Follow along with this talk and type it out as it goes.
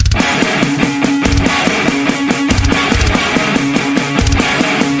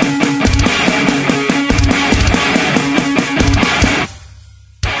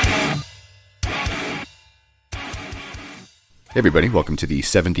everybody, welcome to the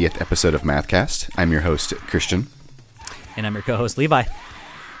 70th episode of Mathcast. I'm your host, Christian. And I'm your co-host, Levi.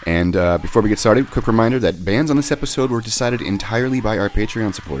 And before we get started, quick reminder that bans on this episode were decided entirely by our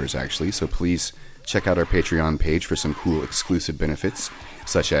Patreon supporters, actually, so please check out our Patreon page for some cool exclusive benefits,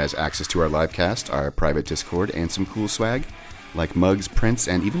 such as access to our livecast, our private Discord, and some cool swag, like mugs, prints,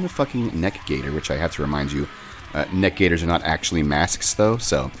 and even the fucking neck gaiter, which I have to remind you, neck gaiters are not actually masks, though,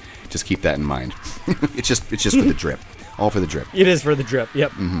 so just keep that in mind. It's just for the drip. All for the drip. It is for the drip,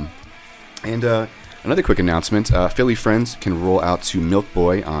 yep. Mm-hmm. And another quick announcement. Philly friends can roll out to Milk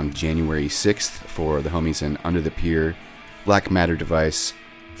Boy on January 6th for the homies in Under the Pier, Black Matter Device,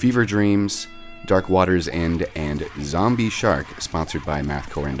 Fever Dreams, Dark Waters End, and Zombie Shark, sponsored by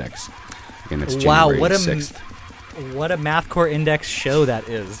Mathcore Index. Again, that's January 6th. What a Mathcore Index show that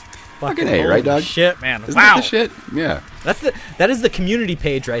is. Fucking A, right, dog? Shit, man. Isn't wow. that the shit? Yeah. That is the community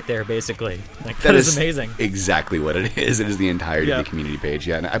page right there, basically. Like, that is amazing. Exactly what it is. It is the entirety Yep. of the community page.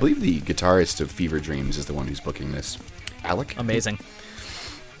 Yeah, and I believe the guitarist of Fever Dreams is the one who's booking this. Alec? Amazing.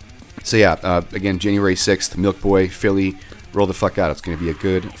 So yeah, again, January 6th, Milk Boy, Philly, roll the fuck out. It's going to be a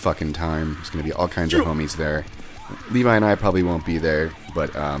good fucking time. There's going to be all kinds of homies there. Levi and I probably won't be there,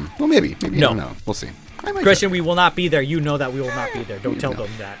 but, well, maybe. No. I don't know. We'll see. Christian, we will not be there. You know that we will not be there. Don't tell them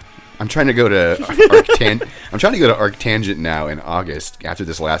that. I'm trying to go to Arctangent now in August. After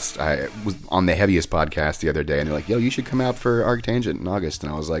this I was on the Heaviest podcast the other day, and they're like, "Yo, you should come out for Arctangent in August."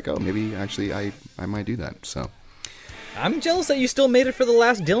 And I was like, "Oh, maybe actually I might do that." So I'm jealous that you still made it for the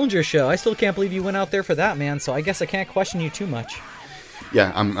last Dillinger show. I still can't believe you went out there for that, man. So I guess I can't question you too much.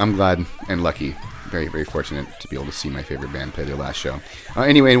 Yeah, I'm glad and lucky. Very, very fortunate to be able to see my favorite band play their last show.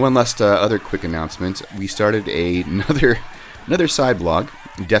 Anyway, one last other quick announcement. We started another side blog,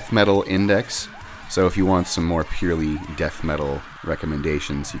 Death Metal Index. So if you want some more purely death metal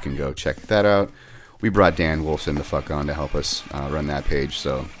recommendations, you can go check that out. We brought Dan Wolfson the fuck on to help us run that page.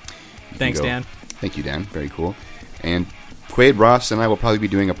 So thanks, Dan. Thank you, Dan. Very cool. And Quaid Ross and I will probably be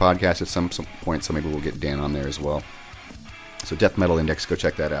doing a podcast at some point, so maybe we'll get Dan on there as well. So Death Metal Index, go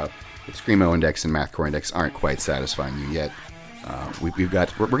check that out. The Screamo Index and Mathcore Index aren't quite satisfying you yet. We're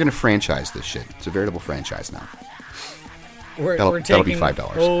going to franchise this shit. It's a veritable franchise now. That'll be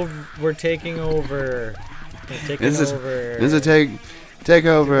 $5. We're taking over. This is a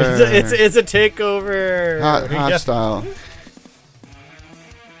takeover. It's a takeover. Hot style.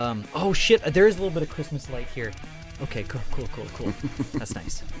 Oh shit! There is a little bit of Christmas light here. Okay, cool. That's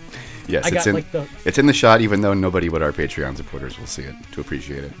nice. Yes, it's in the shot, even though nobody but our Patreon supporters will see it to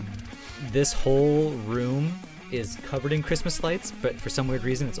appreciate it. This whole room is covered in Christmas lights, but for some weird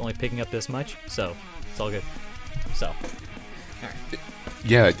reason, it's only picking up this much, so it's all good. So, all right.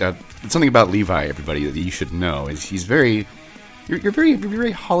 Yeah, something about Levi, everybody, that you should know is he's very. You're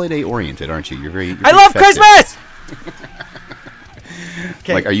very holiday oriented, aren't you? I love Christmas.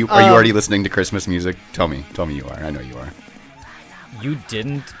 Okay, like, are you already listening to Christmas music? Tell me you are. I know you are. You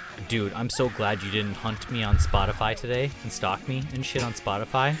didn't, dude. I'm so glad you didn't hunt me on Spotify today and stalk me and shit on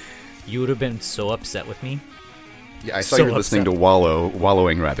Spotify. You would have been so upset with me. Yeah, I saw you were listening to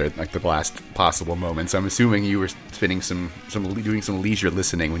wallowing rather, like the last possible moments. I'm assuming you were spending doing some leisure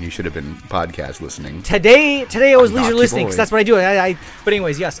listening when you should have been podcast listening. Today I was leisure listening because that's what I do. But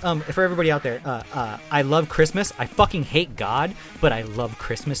anyways, yes. For everybody out there, I love Christmas. I fucking hate God, but I love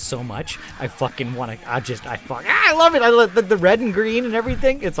Christmas so much. I fucking want to. I love it. I love the red and green and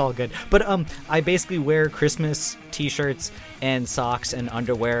everything. It's all good. But I basically wear Christmas t-shirts and socks and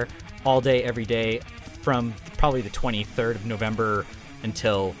underwear all day, every day, from probably the 23rd of November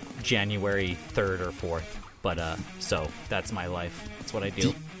until January 3rd or 4th. But, so, that's my life. That's what I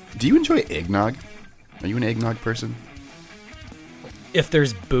do. Do you enjoy eggnog? Are you an eggnog person? If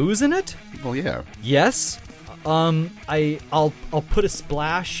there's booze in it? Well, yeah. Yes. I'll put a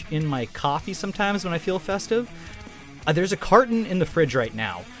splash in my coffee sometimes when I feel festive. There's a carton in the fridge right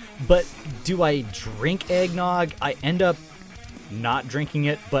now. But do I drink eggnog? I end up not drinking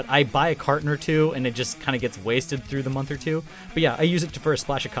it, but I buy a carton or two and it just kind of gets wasted through the month or two. But yeah, I use it for a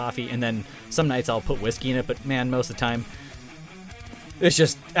splash of coffee, and then some nights I'll put whiskey in it, but man, most of the time it's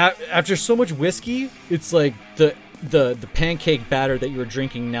just after so much whiskey, it's like the pancake batter that you were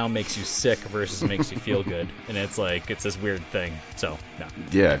drinking now makes you sick versus makes you feel good, and it's this weird thing. So no.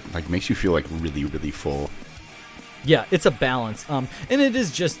 Yeah, like makes you feel like really, really full. Yeah, it's a balance. And it is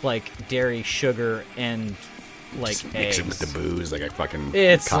just like dairy, sugar, and like just mix eggs. it with the booze, like a fucking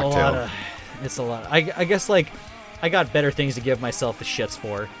it's cocktail. It's a lot. I guess like I got better things to give myself the shits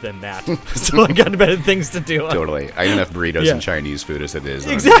for than that. So I got better things to do. Totally. I have enough burritos Yeah. and Chinese food as it is. I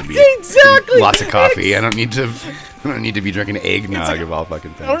don't Exactly. need to be- Exactly. Lots of coffee. I don't need to be drinking eggnog of all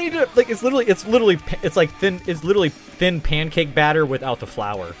fucking I don't things. need to like. It's literally it's literally thin pancake batter without the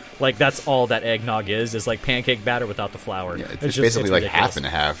flour. Like that's all that eggnog is like pancake batter without the flour. Yeah, it's basically like half and a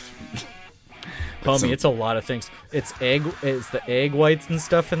half. Homie, it's a lot of things. It's the egg whites and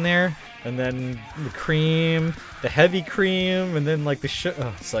stuff in there, and then the cream, the heavy cream, and then like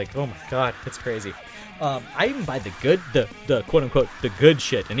it's like, oh my god, it's crazy. I even buy the quote unquote the good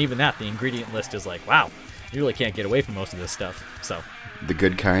shit, and even that the ingredient list is like, wow, you really can't get away from most of this stuff. So The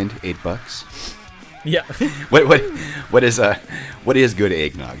good kind, $8. yeah. What is good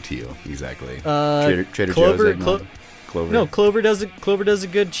eggnog to you exactly? Trader Clover- Joe's eggnog? Clover. No, Clover does a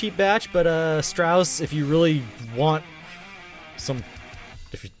good cheap batch, but Strauss, if you really want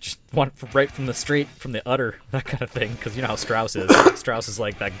if you just want right from the udder, that kind of thing, because you know how Strauss is. Strauss is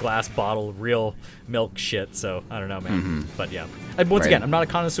like that glass bottle, real milk shit. So I don't know, man. Mm-hmm. But yeah, once again, I'm not a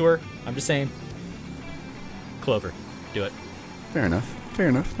connoisseur. I'm just saying, Clover, do it. Fair enough.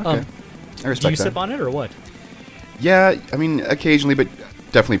 Okay. I respect Do you that. sip on it or what? Yeah, I mean, occasionally, but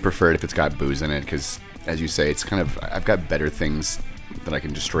definitely prefer it if it's got booze in it, because, as you say, it's kind of, I've got better things that I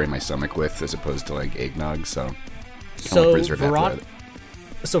can destroy my stomach with as opposed to, like, eggnog, so... kinda So like Blizzard after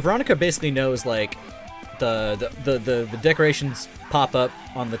that. So Veronica basically knows like the decorations pop up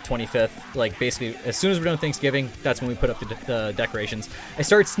on the 25th. Like basically as soon as we're done Thanksgiving, that's when we put up the decorations. I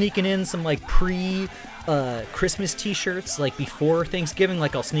start sneaking in some like Christmas t-shirts like before Thanksgiving.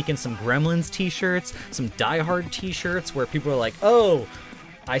 Like I'll sneak in some Gremlins t-shirts, some Die Hard t-shirts where people are like, oh,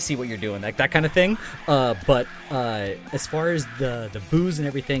 I see what you're doing, like that kind of thing. But as far as the booze and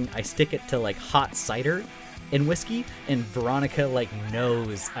everything, I stick it to like hot cider and whiskey, and Veronica like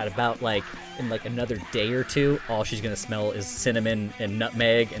knows at about like in like another day or two, all she's gonna smell is cinnamon and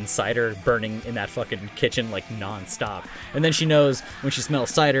nutmeg and cider burning in that fucking kitchen like non-stop. And then she knows when she smells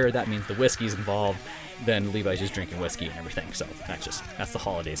cider, that means the whiskey's involved. Then Levi's just drinking whiskey and everything. So that's the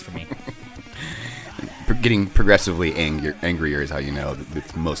holidays for me. Getting progressively angrier is how you know that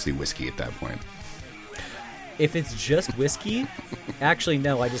it's mostly whiskey at that point. If it's just whiskey, actually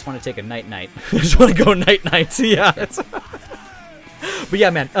no, I just want to take a night-night. I just want to go night-night. Yeah. But yeah,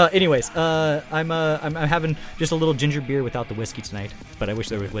 man. Anyways, I'm having just a little ginger beer without the whiskey tonight, but I wish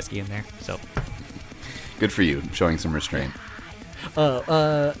there was whiskey in there. So. Good for you, showing some restraint. You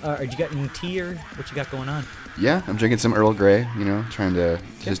got any tea or what you got going on? Yeah, I'm drinking some Earl Grey. You know, trying to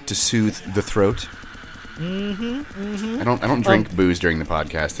just to soothe the throat. I don't drink booze during the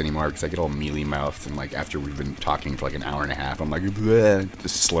podcast anymore because I get all mealy mouthed, and like after we've been talking for like an hour and a half, I'm like bleh,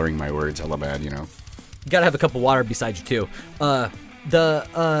 just slurring my words hella bad, you know. You gotta have a cup of water beside you too. I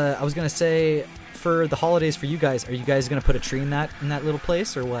was gonna say for the holidays for you guys, are you guys gonna put a tree in that little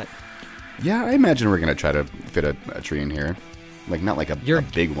place or what? Yeah, I imagine we're gonna try to fit a tree in here, like not like a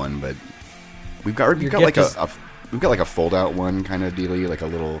big one, but we've got like a fold out one kind of dealy, like a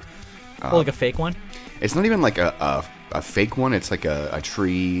little. Like a fake one. It's not even like a fake one. It's like a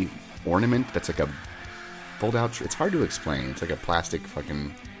tree ornament that's like a fold-out tree. It's hard to explain. It's like a plastic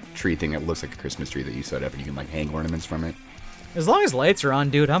fucking tree thing that looks like a Christmas tree that you set up and you can like hang ornaments from it. As long as lights are on,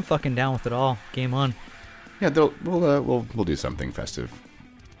 dude, I'm fucking down with it all. Game on. Yeah, we'll do something festive.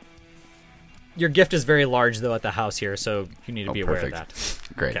 Your gift is very large, though, at the house here, so you need to be aware of perfect.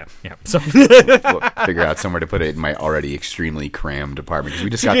 that. Great. Okay. Yeah. So We'll figure out somewhere to put it in my already extremely crammed apartment because we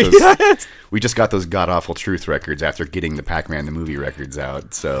just got those god awful Truth records after getting the Pac-Man the movie records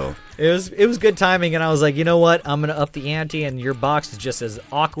out. So it was good timing, and I was like, you know what? I'm gonna up the ante, and your box is just as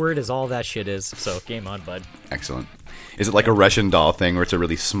awkward as all that shit is. So game on, bud. excellent. Is it like a Russian doll thing where it's a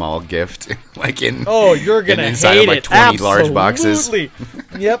really small gift, like in? Oh, you're gonna inside hate of like it. 20 large boxes.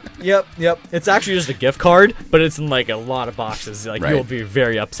 Yep. It's actually just a gift card, but it's in like a lot of boxes. Like Right. you'll be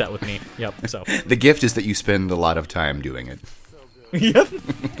very upset with me. Yep. So. The gift is that you spend a lot of time doing it. Yep.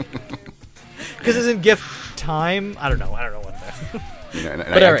 Because isn't gift time? I don't know what that. You know, and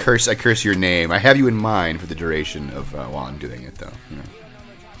But I all right. curse your name. I have you in mind for the duration of while I'm doing it, though. You know,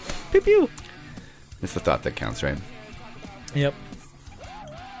 Pew pew. it's the thought that counts, right? Yep.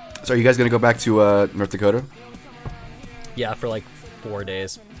 So, are you guys gonna go back to North Dakota? Yeah, for like 4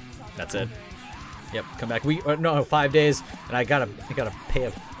 days. That's it. Yep, come back. 5 days, and I gotta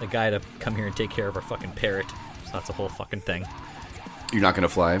pay a guy to come here and take care of our fucking parrot. So that's a whole fucking thing. You're not gonna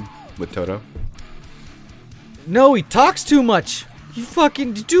fly with Toto? No, he talks too much. He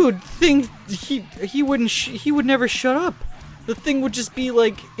fucking dude. He would never shut up. The thing would just be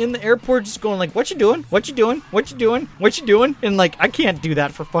like in the airport, just going like, "What you doing? What you doing? What you doing? What you doing?" And like, I can't do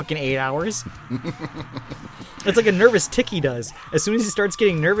that for fucking 8 hours. It's like a nervous tick he does. As soon as he starts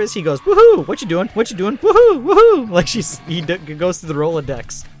getting nervous, he goes, "Woohoo! What you doing? What you doing? Woohoo! Woohoo!" Like he goes through the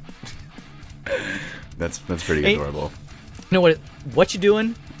Rolodex. That's pretty adorable. You know what you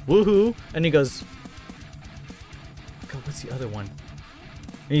doing? Woohoo! And he goes, God, what's the other one?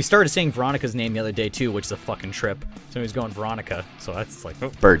 And he started saying Veronica's name the other day too, which is a fucking trip. So he's going Veronica. So that's like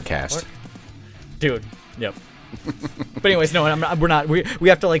Birdcast. What? Dude. Yep. But anyways, no, we're not. We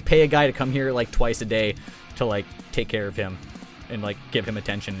have to like pay a guy to come here like twice a day to like take care of him and like give him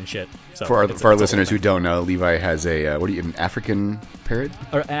attention and shit. So for our listeners who don't know, Levi has an African parrot?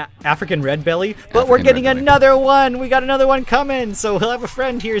 Or African red belly. But we're getting another one. We got another one coming, so he'll have a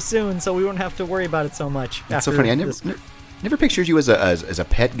friend here soon, so we won't have to worry about it so much. That's so funny. I never pictured you as a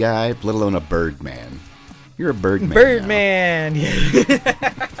pet guy, let alone a bird man. You're a bird man. Bird man.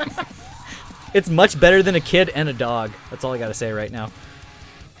 It's much better than a kid and a dog. That's all I got to say right now.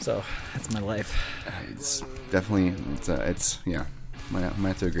 So that's my life. It's definitely yeah. Might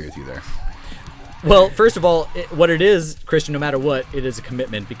have to agree with you there. Well, first of all, what it is, Christian, no matter what, it is a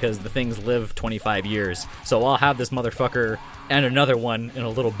commitment because the things live 25 years. So I'll have this motherfucker and another one in a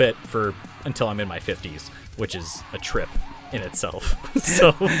little bit until I'm in my 50s, which is a trip in itself.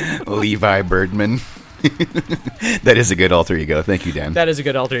 So Levi Birdman. That is a good alter ego. Thank you, Dan. That is a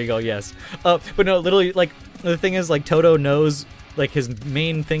good alter ego, yes. But no, literally, like, the thing is, like, Toto knows, like, his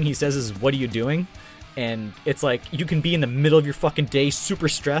main thing he says is, "What are you doing?" And it's like, you can be in the middle of your fucking day, super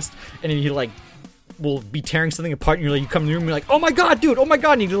stressed, and then he, like, will be tearing something apart, and you come in the room and you're like, "Oh my god, dude, oh my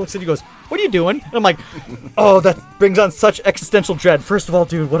god," and he looks at you and goes, "What are you doing?" And I'm like, oh, that brings on such existential dread. First of all,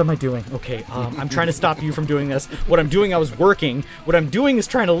 dude, what am I doing? Okay, I'm trying to stop you from doing this. What I'm doing, I was working. What I'm doing is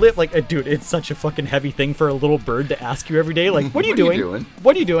trying to live. Like, dude, it's such a fucking heavy thing for a little bird to ask you every day. Like, what are you doing?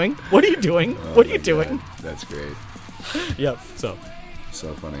 What are you doing? What are you doing? What are you doing? That's great. Yep. So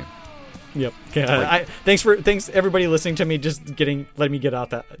funny. Yep. Thanks everybody listening to me, just letting me get out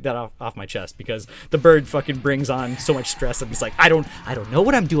that off my chest, because the bird fucking brings on so much stress. And it's like, I don't know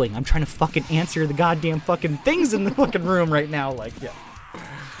what I'm doing. I'm trying to fucking answer the goddamn fucking things in the fucking room right now. Like, yeah.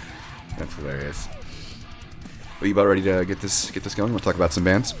 That's hilarious. Are you about ready to get this going? We'll talk about some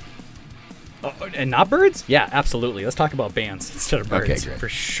bands. And not birds? Yeah, absolutely. Let's talk about bands instead of birds. Okay, great. For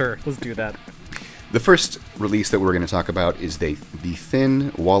sure. Let's do that. The first release that we're going to talk about is the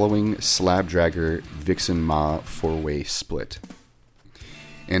Thin Wallowing Slabdragger Vixen Ma 4-way split.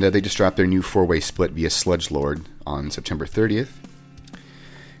 And they just dropped their new 4-way split via Sludgelord on September 30th.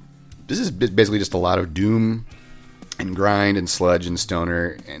 This is basically just a lot of doom and grind and sludge and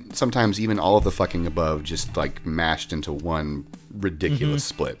stoner, and sometimes even all of the fucking above, just like mashed into one ridiculous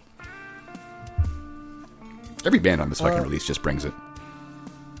split. Every band on this fucking release just brings it.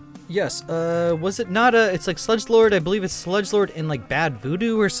 Yes. Was it not it's like Sludgelord? I believe it's Sludgelord and like Bad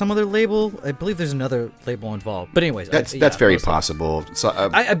Voodoo or some other label. I believe there's another label involved. But anyways, that's very possible. So,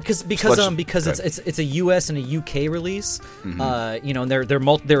 because it's a US and a UK release. Mm-hmm. You know, and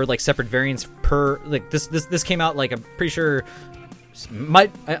they're like separate variants per, like this came out, like, I'm pretty sure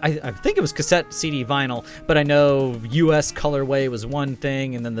I think it was cassette, CD, vinyl, but I know US colorway was one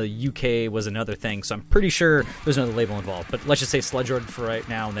thing and then the UK was another thing, so I'm pretty sure there's another label involved. But let's just say Sludgelord for right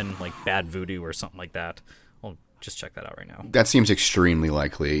now, and then like Bad Voodoo or something like that. I'll just check that out right now. That seems extremely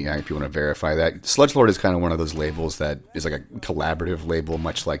likely, if you want to verify that. Sludgelord is kind of one of those labels that is like a collaborative label,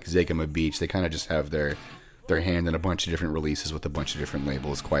 much like Zakema Beach. They kind of just have their hand in a bunch of different releases with a bunch of different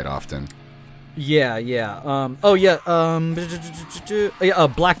labels quite often. Yeah.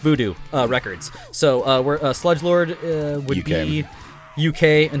 Black Voodoo Records. So where Sludgelord would be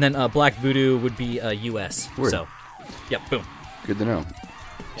UK, and then Black Voodoo would be US. Word. So, yep, boom. Good to know.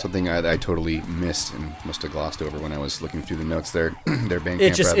 Something I totally missed and must have glossed over when I was looking through the notes there. Their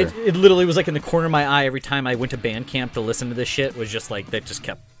Bandcamp, it literally was like in the corner of my eye every time I went to Bandcamp to listen to this shit. Was just like, that just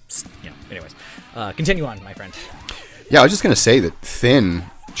kept, anyways. Continue on, my friend. Yeah, I was just going to say that Thin,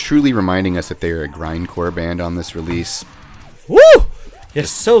 truly reminding us that they're a grindcore band on this release. Woo! It's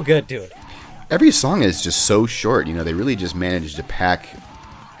so good, dude. Every song is just so short. You know, they really just managed to pack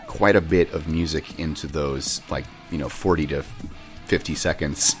quite a bit of music into those, 40 to 50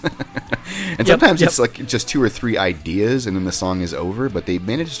 seconds. And sometimes it's like just 2 or 3 ideas and then the song is over, but they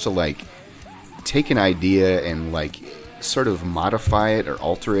managed to take an idea and sort of modify it or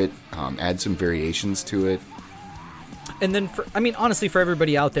alter it, add some variations to it. And then, honestly, for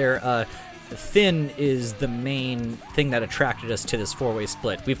everybody out there, Thin is the main thing that attracted us to this 4-way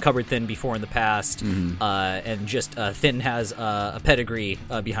split. We've covered Thin before in the past, and just Thin has a pedigree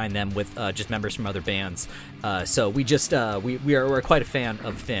behind them with just members from other bands. So we're quite a fan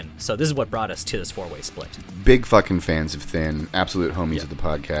of Thin. So this is what brought us to this 4-way split. Big fucking fans of Thin, absolute homies of the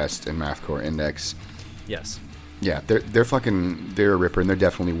podcast and Mathcore Index. Yes. Yeah, they're a ripper, and they're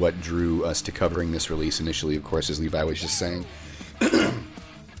definitely what drew us to covering this release initially, of course, as Levi was just saying.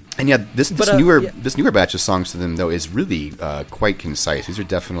 And yeah, this newer batch of songs to them though is really quite concise. These are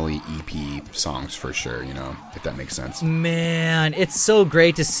definitely EP songs for sure, if that makes sense. Man, it's so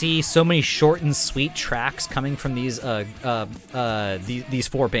great to see so many short and sweet tracks coming from these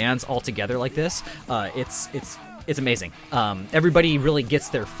four bands all together like this. It's amazing. Everybody really gets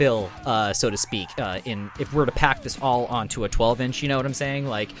their fill, so to speak. If we're to pack this all onto a 12-inch, you know what I'm saying?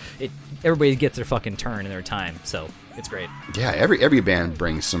 Like everybody gets their fucking turn in their time. So it's great. Yeah, every band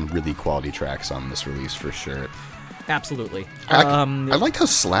brings some really quality tracks on this release for sure. Absolutely. I liked how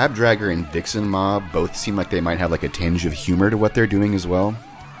Slabdragger and Vixen Mob both seem like they might have like a tinge of humor to what they're doing as well.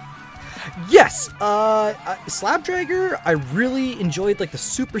 Yes, Slabdragger, I really enjoyed like the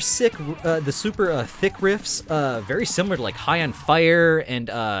super thick riffs, very similar to like High on Fire, and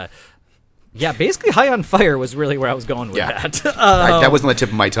basically High on Fire was really where I was going with that. That wasn't on the tip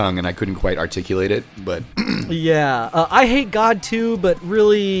of my tongue, and I couldn't quite articulate it, but I Hate God too, but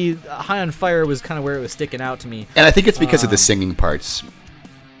really High on Fire was kind of where it was sticking out to me. And I think it's because of the singing parts.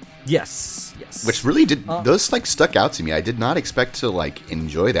 Yes. Which really did those like stuck out to me. I did not expect to like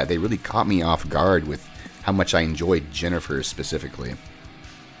enjoy that. They really caught me off guard with how much I enjoyed Jennifer specifically.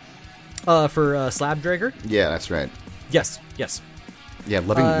 For Slabdragger? Yeah, that's right. Yes. Yeah,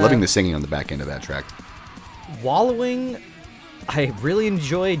 loving the singing on the back end of that track. Wallowing, I really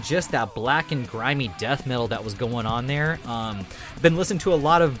enjoyed just that black and grimy death metal that was going on there. Been listening to a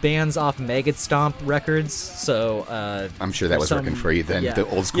lot of bands off Maggot Stomp records, so I'm sure that was working for you then. Yeah. The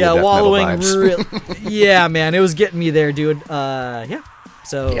old school death Wallowing metal vibes. Yeah, man, it was getting me there, dude.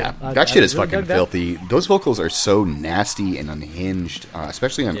 So yeah, that shit is really fucking filthy. Those vocals are so nasty and unhinged,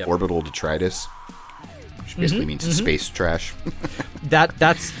 especially on Orbital Detritus, which basically means space trash.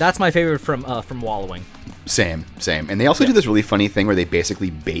 That's my favorite from Wallowing. Same. And they also do this really funny thing where they basically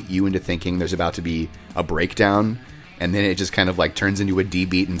bait you into thinking there's about to be a breakdown, and then it just kind of like turns into a D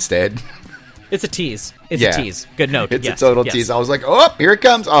beat instead. It's a tease. It's a tease. Good note. It's a total tease. I was like, oh, here it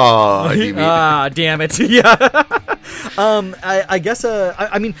comes. Oh, damn it. Yeah. I guess.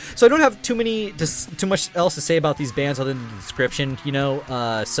 I mean, so I don't have too much else to say about these bands other than the description.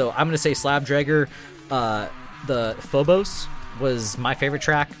 So I'm gonna say Slabdragger. The Phobos was my favorite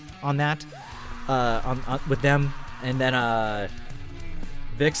track on that. With them, and then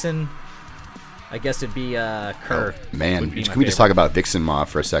Vixen, I guess it'd be Kerr. Oh, man, can we just talk about Vixen Mob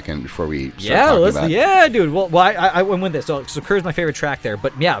for a second before we start talking about it? Yeah, dude. Well, I went with this. So Kerr's my favorite track there,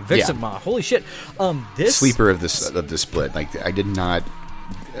 but yeah, Vixen Mob. Holy shit. This sleeper of the split. Like I did not.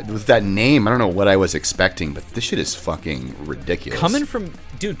 With that name, I don't know what I was expecting, but this shit is fucking ridiculous.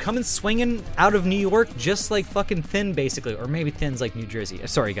 Coming swinging out of New York, just like fucking Thin, basically, or maybe Thin's like New Jersey.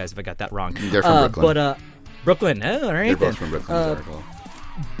 Sorry, guys, if I got that wrong. They're from Brooklyn. But Brooklyn. Oh, all right. They're both from Brooklyn.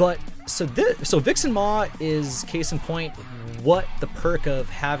 But so Vixen Maw is case in point what the perk of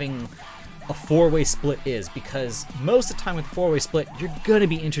having a four-way split is, because most of the time with a four-way split, you're gonna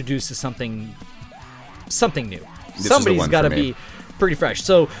be introduced to something new. Somebody's got to be pretty fresh.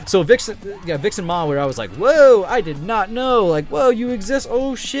 So Vixen Maw, where I was like, whoa, I did not know. Like, whoa, you exist.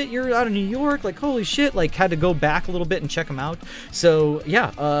 Oh shit, you're out of New York. Like, holy shit. Like, had to go back a little bit and check them out. So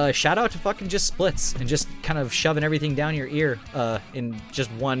yeah, shout out to fucking just splits and just kind of shoving everything down your ear in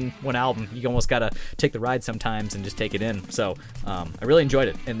just one album. You almost gotta take the ride sometimes and just take it in. So I really enjoyed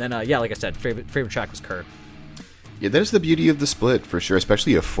it. And then like I said, favorite track was Kerr. Yeah, that's the beauty of the split, for sure.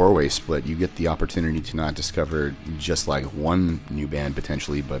 Especially a four-way split. You get the opportunity to not discover just like one new band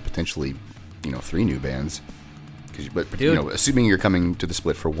potentially, but potentially, three new bands. But assuming you're coming to the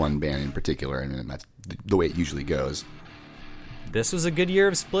split for one band in particular, and that's the way it usually goes. This was a good year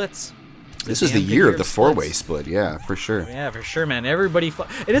of splits. This is the year of the four-way split, yeah, for sure. Yeah, for sure, man. Everybody,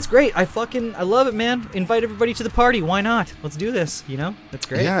 and it's great. I love it, man. Invite everybody to the party. Why not? Let's do this. That's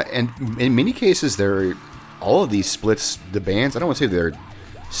great. Yeah, and in many cases, all of these splits, the bands, I don't want to say they're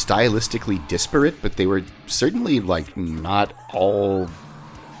stylistically disparate, but they were certainly like not all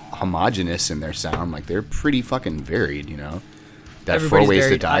homogenous in their sound. Like they're pretty fucking varied, That Four Ways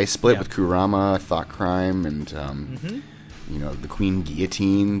to Die split with Kurama, Thought Crime, and the Queen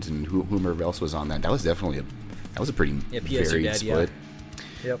Guillotined, and whomever else was on that. That was definitely a pretty varied split.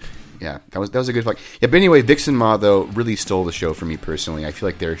 Yep. Yeah, that was a good fight. Yeah, but anyway, Vixen Maw, though, really stole the show for me personally. I feel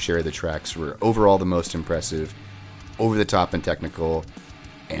like their share of the tracks were overall the most impressive, over the top and technical,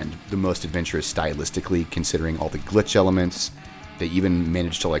 and the most adventurous stylistically, considering all the glitch elements. They even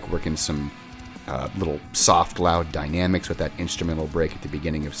managed to work in some little soft, loud dynamics with that instrumental break at the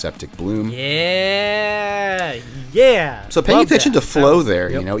beginning of Septic Bloom. Yeah. So paying Love attention that. to flow there,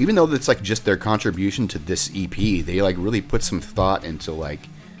 Yep. you know, even though it's like just their contribution to this EP, they like really put some thought into like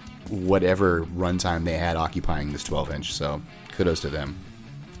whatever runtime they had occupying this 12-inch. So kudos to them.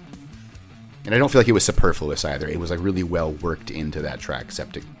 And I don't feel like it was superfluous either. It was like really well worked into that track,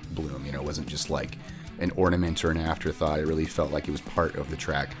 Septic Bloom. You know, it wasn't just like an ornament or an afterthought. It really felt like it was part of the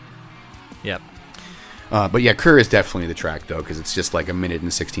track. Yep. But yeah, Kerr is definitely the track, though, because it's just like a minute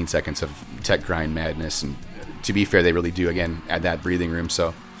and 16 seconds of tech grind madness. And to be fair, they really do, again, add that breathing room.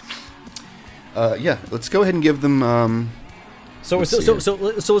 So, yeah, let's go ahead and give them... So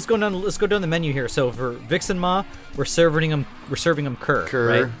let's go down. Let's go down the menu here. So for Vixen Ma, we're serving them Kerr. Kerr,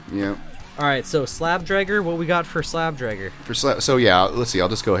 right? yeah. All right. So Slab Dragger, what we got for Slab Dragger? So yeah, let's see. I'll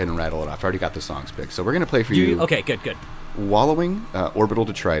just go ahead and rattle it off. I already got the songs picked. So we're going to play for you... Okay, good. Wallowing, Orbital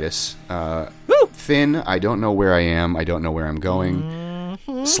Detritus, Thin, I Don't Know Where I Am, I Don't Know Where I'm Going,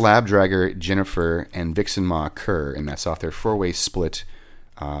 Slab Dragger, Jennifer, and Vixen Ma Kerr, and that's off their 4-way split,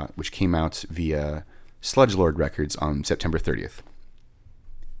 which came out via Sludge Lord Records on September 30th.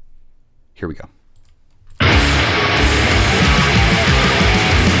 Here we go.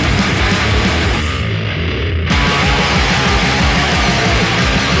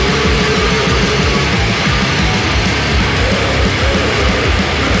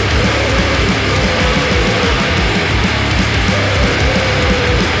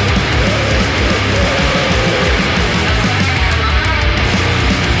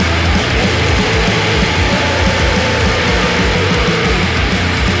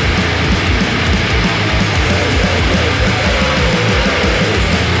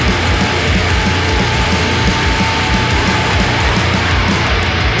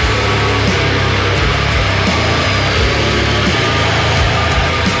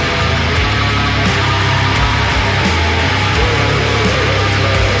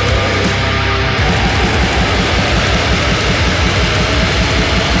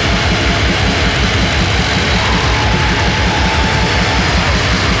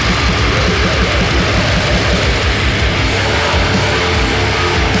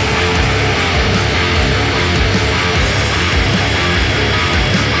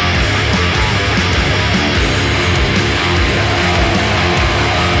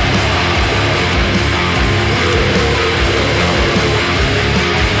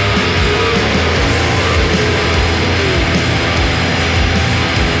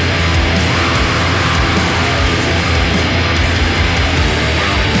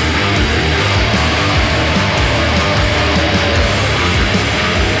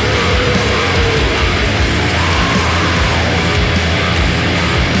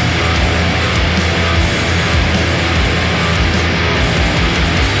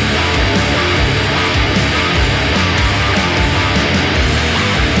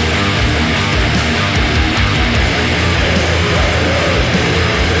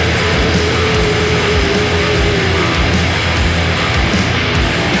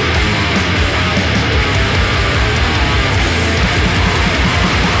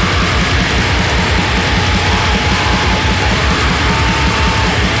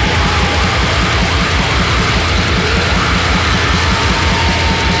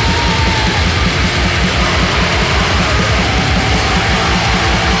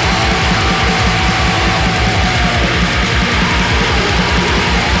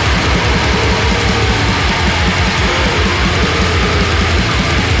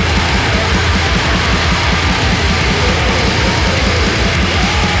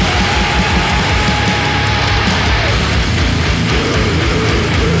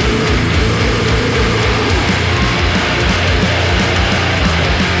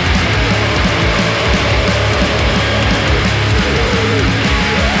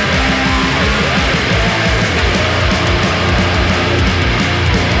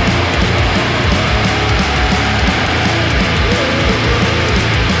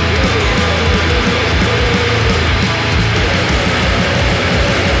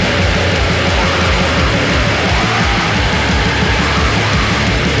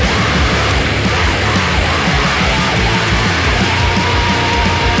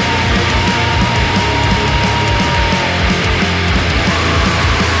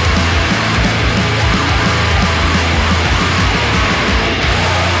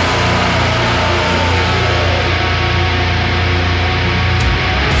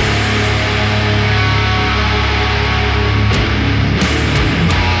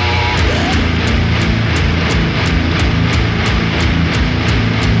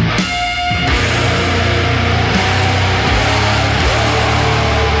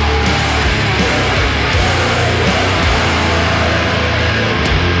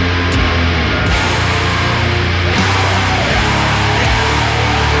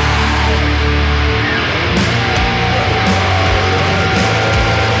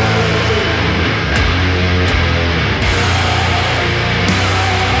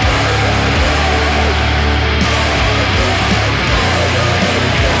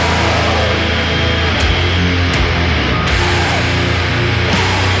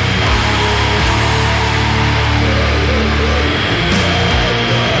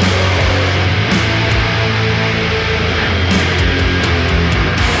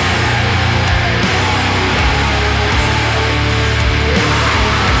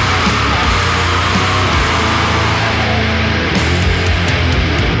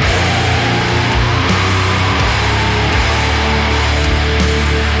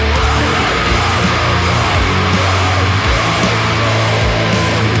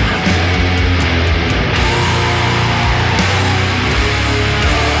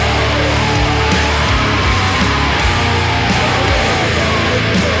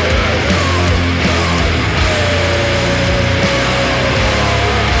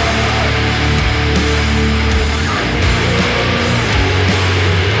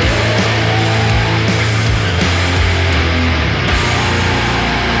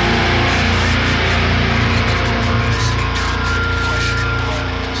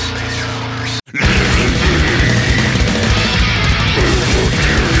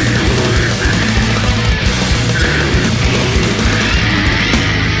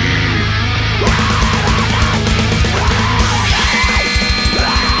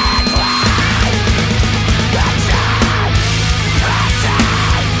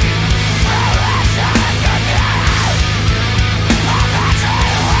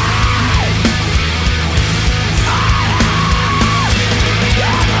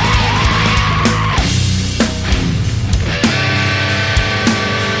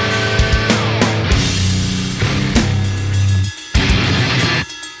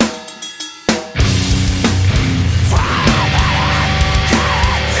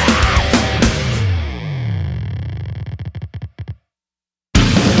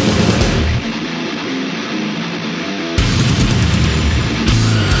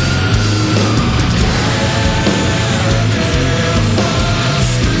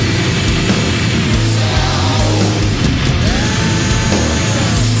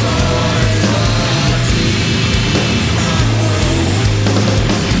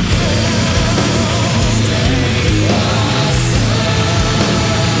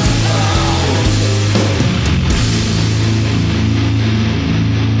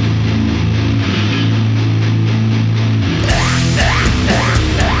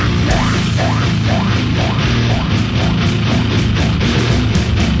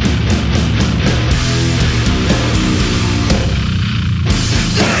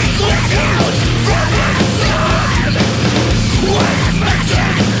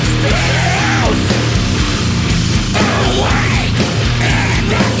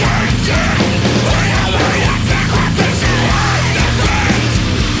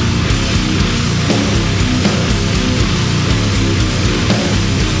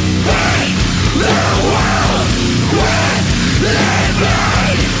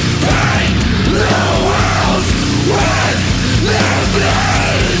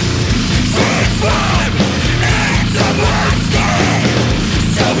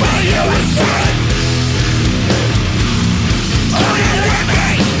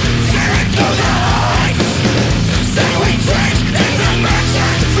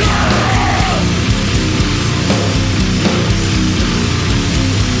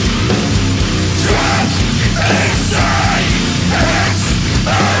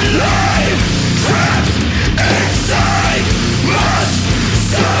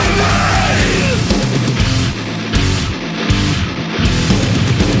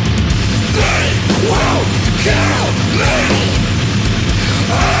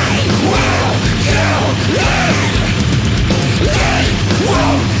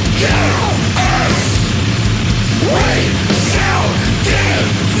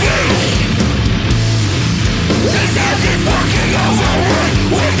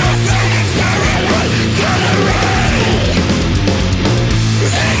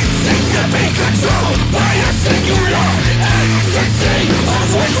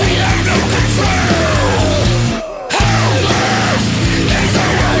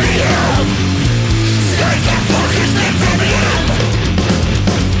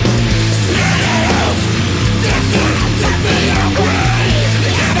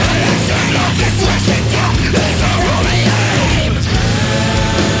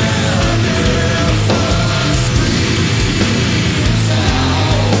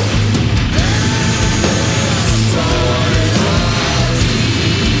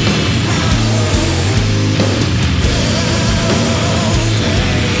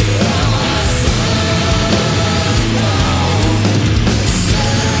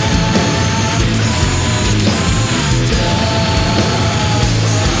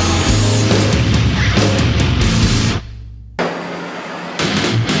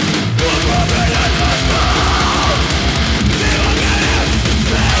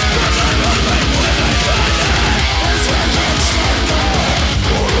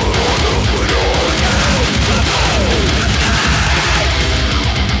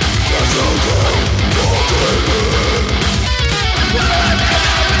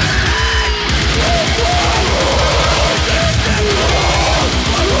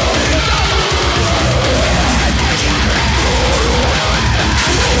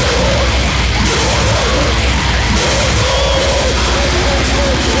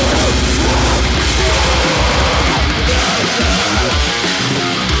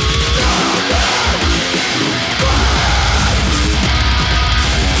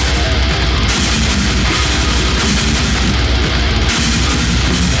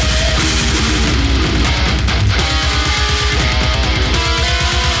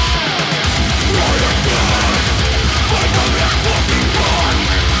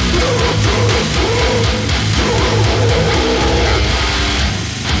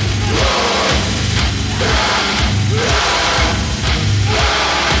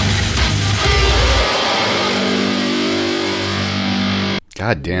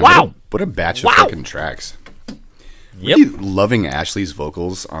 God damn! Wow! What a batch of fucking tracks. Yep. Really loving Ashley's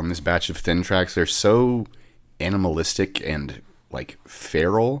vocals on this batch of thin tracks. They're so animalistic and like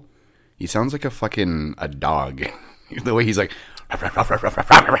feral. He sounds like a dog. The way he's like.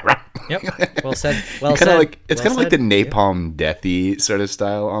 Yep. Well said. Well Kind said. of like it's Well kind of like the said. Napalm Deathy sort of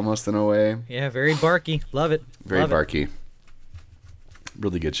style, almost in a way. Yeah, very barky. Love it. Very Love it. barky.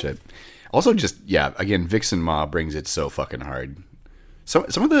 Really good shit. Also, just again, Vixen Ma brings it so fucking hard. Some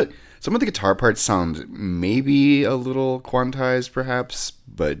of the guitar parts sound maybe a little quantized, perhaps,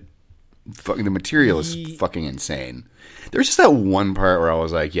 but fucking the material is fucking insane. There's just that one part where I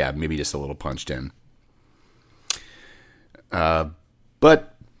was like, yeah, maybe just a little punched in.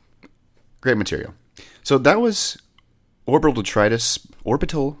 But great material. So that was Orbital Detritus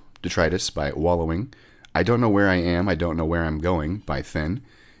by Wallowing. I Don't Know Where I Am, I Don't Know Where I'm Going by Thin.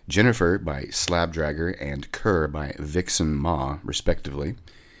 Jennifer by Slabdragger and Kerr by Vixen Ma, respectively.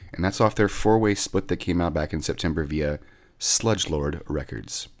 And that's off their 4-way split that came out back in September via Sludgelord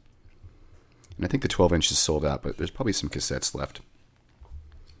Records. And I think the 12-inch is sold out, but there's probably some cassettes left.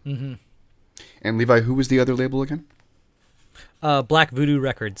 Mm-hmm. And Levi, who was the other label again? Black Voodoo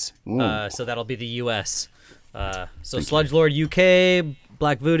Records. So that'll be the U.S. So Sludgelord UK,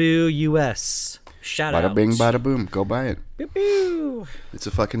 Black Voodoo US. Shout out. Bada bing, bada boom. Go buy it. Pew, pew. It's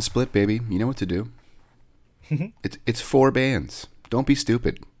a fucking split, baby. You know what to do. It's 4 bands. Don't be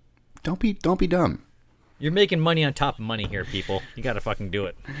stupid. Don't be dumb. You're making money on top of money here, people. You gotta fucking do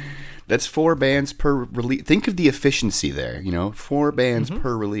it. That's 4 bands per release. Think of the efficiency there. 4 bands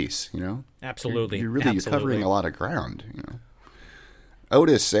per release. Absolutely. You're covering a lot of ground.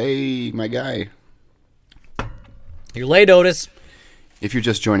 Otis, hey, my guy. You're late, Otis. If you're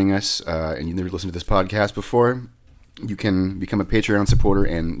just joining us and you've never listened to this podcast before, you can become a Patreon supporter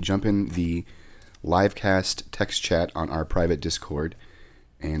and jump in the livecast text chat on our private Discord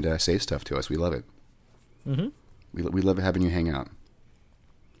and say stuff to us. We love it. Mm-hmm. We love having you hang out.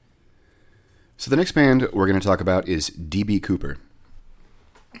 So the next band we're going to talk about is D.B. Cooper.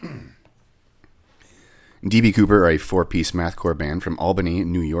 D.B. Cooper are a 4-piece mathcore band from Albany,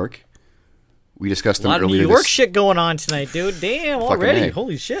 New York. We discussed them earlier. A lot of New York shit going on tonight, dude. Damn, already.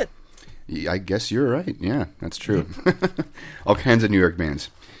 Holy shit. I guess you're right. Yeah, that's true. All kinds of New York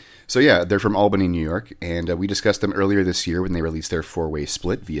bands. So yeah, they're from Albany, New York, and we discussed them earlier this year when they released their 4-way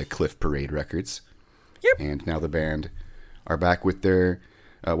split via Cliff Parade Records. Yep. And now the band are back with their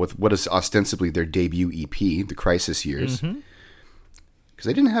with what is ostensibly their debut EP, The Crisis Years. Because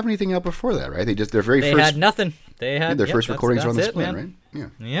they didn't have anything out before that, right? They had nothing. They had their first recordings on the split, right? Yeah.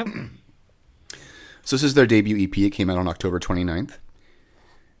 Yep. So this is their debut EP. It came out on October 29th.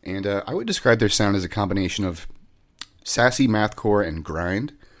 And I would describe their sound as a combination of sassy mathcore and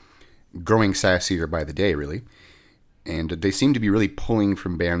grind, growing sassier by the day, really. And they seem to be really pulling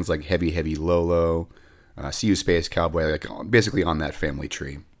from bands like Heavy Heavy Lolo, See You Space Cowboy, like basically on that family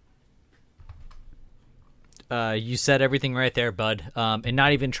tree. You said everything right there, bud. And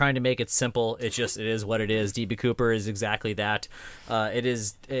not even trying to make it simple. It is what it is. D.B. Cooper is exactly that. It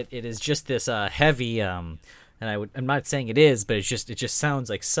is just this heavy. And I'm not saying it is, but it just sounds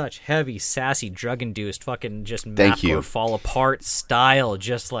like such heavy, sassy, drug-induced, fucking just mathcore fall apart style.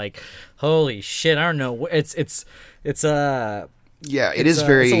 Just like, holy shit! I don't know. Yeah, it is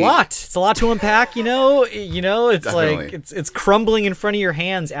very. It's a lot. It's a lot to unpack. You know. It's Definitely. like it's crumbling in front of your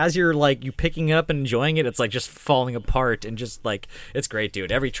hands as you're like you picking it up and enjoying it. It's like just falling apart and just like it's great,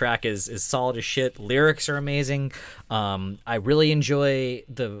 dude. Every track is solid as shit. Lyrics are amazing. I really enjoy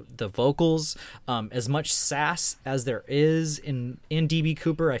the vocals. As much sass as there is in DB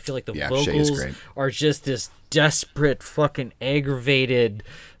Cooper, I feel like the vocals are just this desperate, fucking aggravated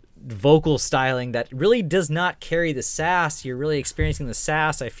vocal styling that really does not carry the sass. You're really experiencing the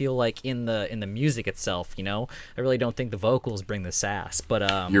sass, I feel like, in the music itself. I really don't think the vocals bring the sass,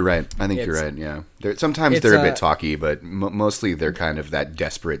 but you're right. I think you're right. Yeah, sometimes they're a bit talky, but mostly they're kind of that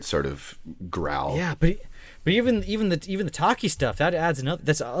desperate sort of growl. Yeah, but even the talky stuff that adds another.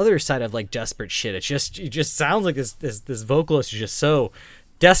 That's the other side of like desperate shit. It just sounds like this vocalist is just so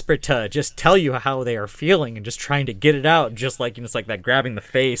desperate to just tell you how they are feeling and just trying to get it out, just like it's like that grabbing the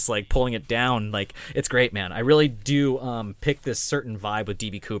face, like pulling it down. Like it's great, man. I really do pick this certain vibe with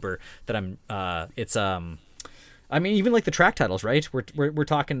DB Cooper that I mean, even like the track titles, right? We're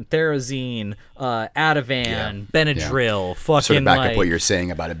talking Therazine, Ativan, Benadryl, fucking. Sort of back up what you're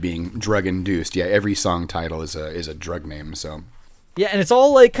saying about it being drug induced. Yeah, every song title is a drug name. So. Yeah, and it's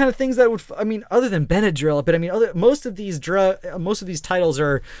all like kind of things that would, I mean, other than Benadryl, but I mean, most of these titles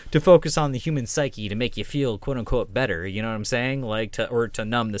are to focus on the human psyche to make you feel quote unquote better. You know what I'm saying? Like to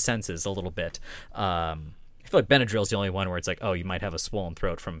numb the senses a little bit. I feel like Benadryl's the only one where it's like, oh, you might have a swollen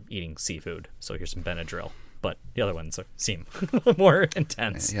throat from eating seafood, so here's some Benadryl. But the other ones seem more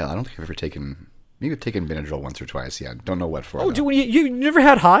intense. Yeah, I don't think I've ever taken. Maybe I've taken Benadryl once or twice. Yeah, don't know what for. Oh, dude, you never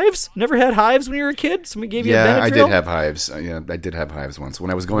had hives? Never had hives when you were a kid? Somebody gave you a Benadryl? Yeah, I did have hives. I did have hives once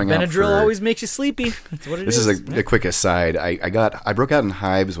when I was going out. Benadryl always makes you sleepy. That's what it is. This is a quick aside. I broke out in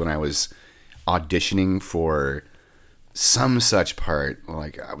hives when I was auditioning for some such part.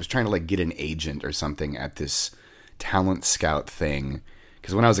 Like I was trying to like get an agent or something at this talent scout thing.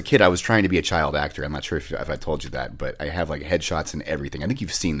 Because when I was a kid, I was trying to be a child actor. I'm not sure if I told you that, but I have like headshots and everything. I think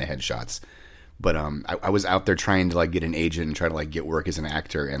you've seen the headshots. But I was out there trying to like get an agent and try to like get work as an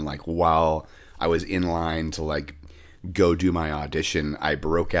actor. And like while I was in line to like go do my audition, I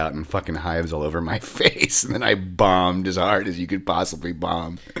broke out in fucking hives all over my face. And then I bombed as hard as you could possibly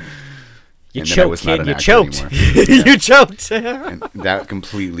bomb. You choked, kid. You choked. You choked. And that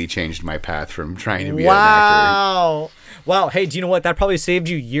completely changed my path from trying to be an actor. Wow. Hey, do you know what? That probably saved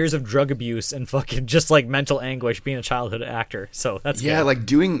you years of drug abuse and fucking just like mental anguish being a childhood actor. So that's good. Like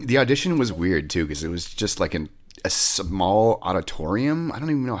doing the audition was weird too because it was just like a small auditorium. I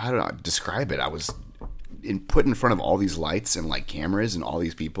don't even know how to describe it. I was put in front of all these lights and like cameras and all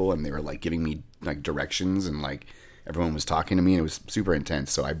these people, and they were like giving me like directions and like everyone was talking to me. And it was super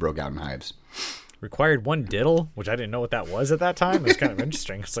intense. So I broke out in hives. Required one diddle, which I didn't know what that was at that time. It was kind of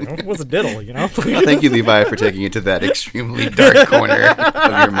interesting. It's like, what's a diddle, you know? Well, thank you, Levi, for taking it to that extremely dark corner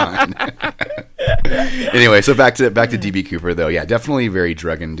of your mind. Anyway, so back to DB Cooper, though. Yeah, definitely very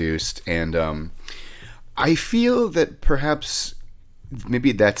drug-induced. And I feel that perhaps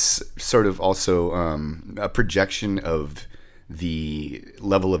maybe that's sort of also a projection of the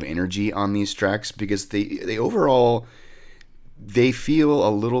level of energy on these tracks, because they overall they feel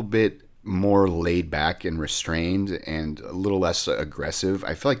a little bit more laid back and restrained and a little less aggressive.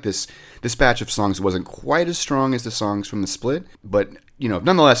 I feel like this batch of songs wasn't quite as strong as the songs from the split, but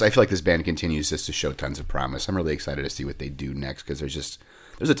nonetheless, I feel like this band continues just to show tons of promise. I'm really excited to see what they do next, because there's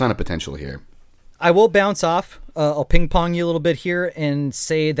a ton of potential here. I will bounce off. I'll ping pong you a little bit here and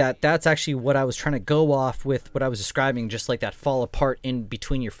say that that's actually what I was trying to go off with, what I was describing, just like that fall apart in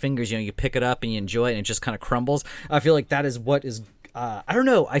between your fingers. You pick it up and you enjoy it and it just kind of crumbles. I feel like that is what is, I don't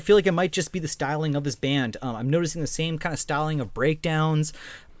know. I feel like it might just be the styling of this band. I'm noticing the same kind of styling of breakdowns.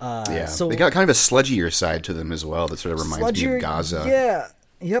 So they got kind of a sludgier side to them as well that sort of reminds me of Gaza. Yeah.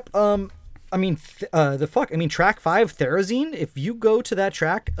 Yep. Track 5, Therazine, if you go to that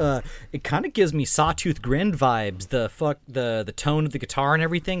track, it kind of gives me Sawtooth Grind vibes. The tone of the guitar and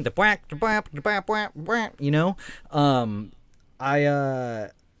everything. The bwap,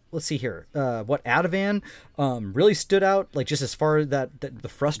 let's see here. Ativan really stood out, like just as far as the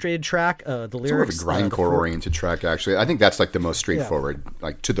frustrated track, the lyrics. Sort of a grindcore oriented track, actually. I think that's like the most straightforward,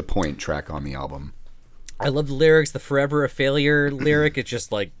 like to the point track on the album. I love the lyrics. The Forever a Failure lyric. It's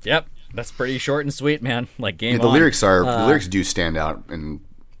just like, yep, that's pretty short and sweet, man. Like game on. The lyrics do stand out in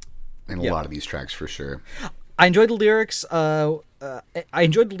a lot of these tracks for sure. I enjoyed the lyrics. I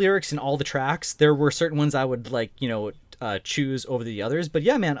enjoyed the lyrics in all the tracks. There were certain ones I would choose over the others, but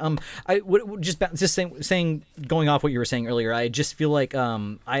yeah, man. I would just saying going off what you were saying earlier. I just feel like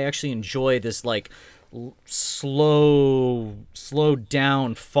I actually enjoy this like slow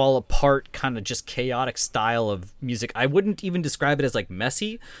down, fall apart, kind of just chaotic style of music. I wouldn't even describe it as like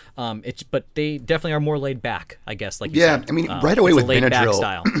messy, but they definitely are more laid back, I guess. Like you said. I mean, right away with Benadryl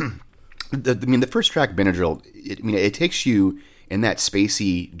style. the first track, Benadryl, it takes you in that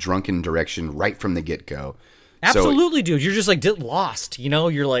spacey, drunken direction right from the get go. Absolutely, dude. You're just like lost,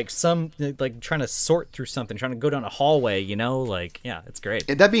 You're like trying to sort through something, trying to go down a hallway, yeah, it's great.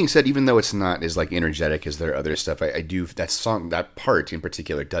 And that being said, even though it's not as like energetic as their other stuff, I do that part in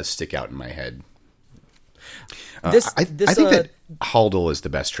particular does stick out in my head. I think that Haldol is the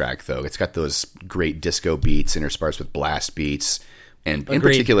best track, though. It's got those great disco beats interspersed with blast beats, and in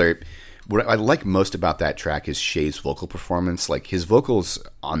particular, what I like most about that track is Shay's vocal performance. Like, his vocals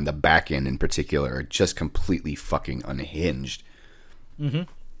on the back end in particular are just completely fucking unhinged.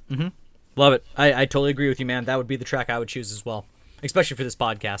 Love it. I totally agree with you, man. That would be the track I would choose as well, especially for this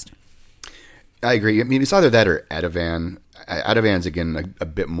podcast. I agree. I mean, it's either that or Ativan. Ativan's, again, a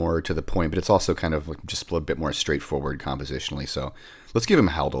bit more to the point, but it's also kind of like just a bit more straightforward compositionally. So let's give him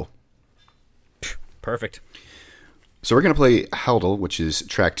Haldol. Perfect. So we're going to play Haldol, which is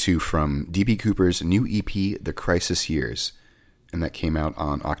track 2 from D.B. Cooper's new EP, The Crisis Years. And that came out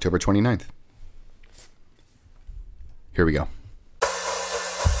on October 29th. Here we go.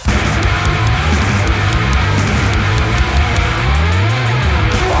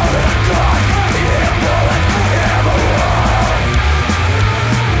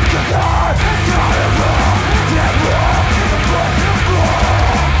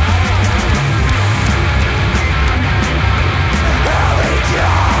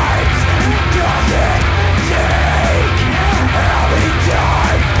 How many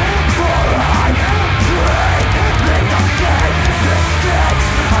times for I break, make no sense.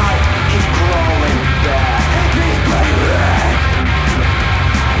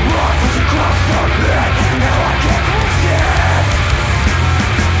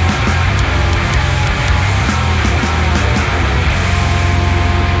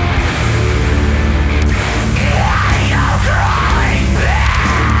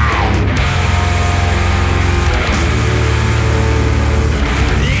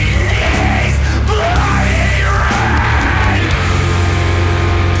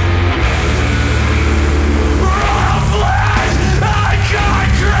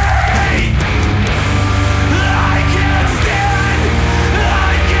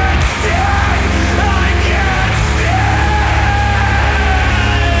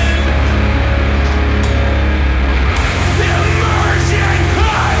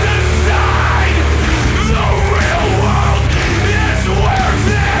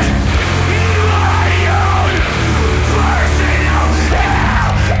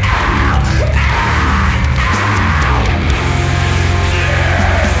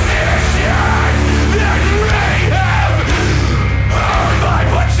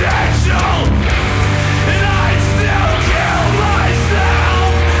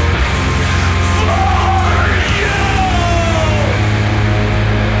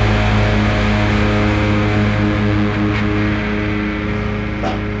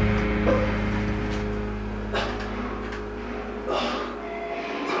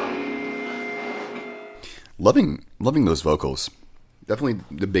 loving those vocals. Definitely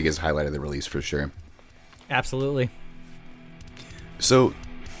the biggest highlight of the release for sure. Absolutely. So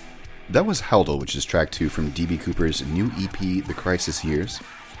that was Howdle, which is track 2 from DB Cooper's new EP, The Crisis Years,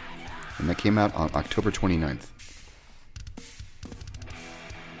 and that came out on October 29th.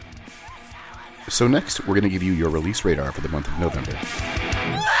 So next, we're going to give you your release radar for the month of November.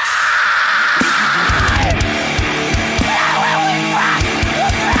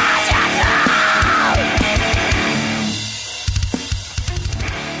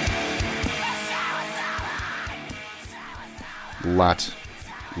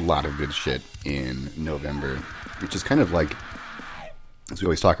 Lot of good shit in November, which is kind of like, as we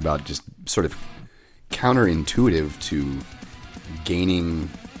always talk about, just sort of counterintuitive to gaining,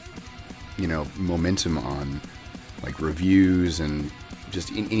 momentum on like reviews and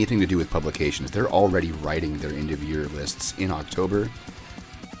just anything to do with publications. They're already writing their end of year lists in October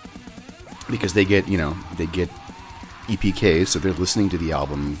because they get EPKs, so they're listening to the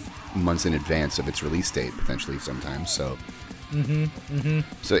album months in advance of its release date, potentially sometimes. So,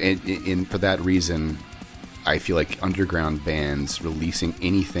 so in for that reason, I feel like underground bands releasing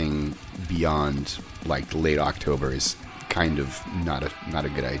anything beyond like late October is kind of not a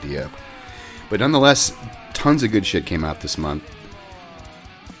good idea. But nonetheless, tons of good shit came out this month.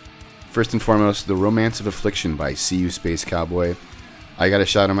 First and foremost, The Romance of Affliction by See You Space Cowboy. I gotta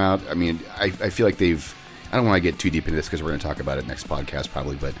shout them out. I mean, I feel like I don't want to get too deep into this because we're going to talk about it next podcast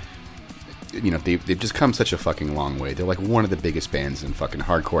probably, but they've just come such a fucking long way. They're like one of the biggest bands in fucking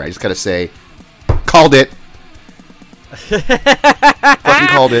hardcore. I just gotta say, called it. Fucking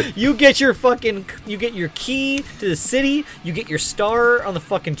called it. You get your key to the city. You get your star on the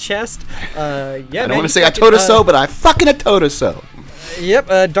fucking chest. I don't want to say I told us so, but I fucking told us so.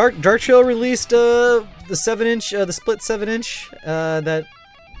 Yep. Dark Trail released the 7-inch, the split 7-inch. That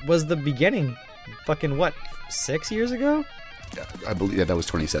was the beginning. Fucking what? 6 years ago? I believe that was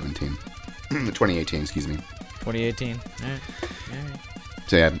 2017. 2018, excuse me. 2018. All right.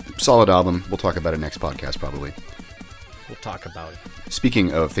 So yeah, solid album. We'll talk about it next podcast probably. We'll talk about it.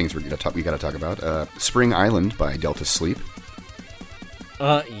 Speaking of things we got to talk about, Spring Island by Delta Sleep.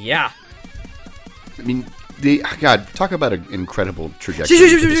 Yeah. I mean, talk about an incredible trajectory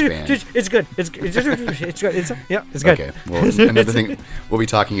for this band. It's good. It's good. It's good. Okay. Well, another thing we'll be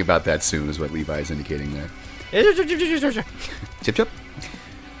talking about that soon is what Levi is indicating there. Chip chip.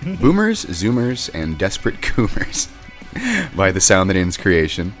 Boomers, Zoomers, and Desperate Coomers by The Sound That Ends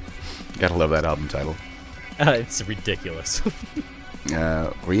Creation. Gotta love that album title. It's ridiculous.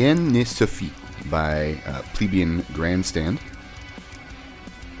 Rien ne suffit by Plebeian Grandstand.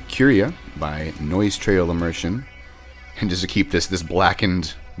 Curia by Noise Trail Immersion. And just to keep this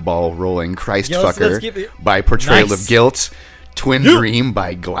blackened ball rolling, Christfucker by Portrayal of Guilt. Twin Dream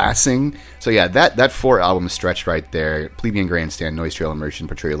by Glassing. So yeah, that 4-album stretch right there. Plebeian Grandstand, Noise Trail Immersion,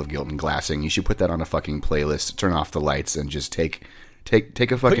 Portrayal of Guilt, and Glassing. You should put that on a fucking playlist. Turn off the lights and just take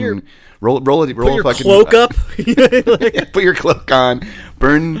a fucking roll a fucking cloak up. Put your cloak on.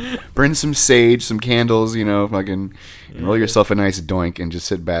 Burn some sage, some candles. Fucking roll yourself a nice doink and just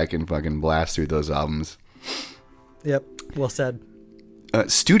sit back and fucking blast through those albums. Yep, well said.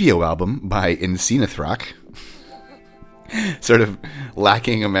 Studio album by Encenithrock. Sort of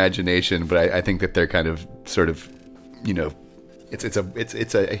lacking imagination, but I think that they're kind of sort of, it's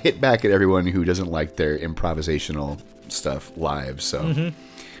a hit back at everyone who doesn't like their improvisational stuff live. So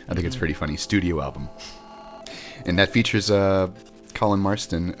I think it's pretty funny. Studio album, and that features Colin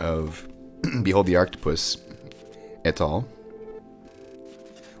Marston of Behold the Octopus et al.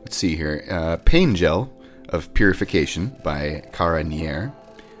 Let's see here. Pain Gel of Purification by Cara Nier.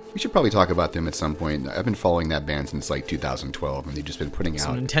 We should probably talk about them at some point. I've been following that band since like 2012, and they've just been putting out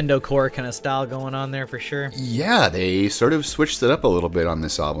some Nintendo Core kind of style going on there for sure. Yeah, they sort of switched it up a little bit on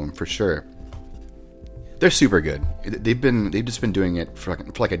this album for sure. They're super good. They've just been doing it for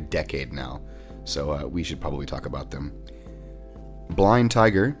like a decade now, so we should probably talk about them. Blind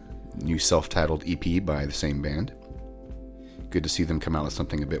Tiger, new self-titled EP by the same band. Good to see them come out with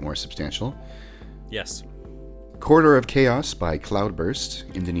something a bit more substantial. Yes. Corridor of Chaos by Cloudburst,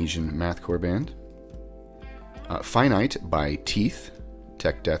 Indonesian mathcore band. Finite by Teeth,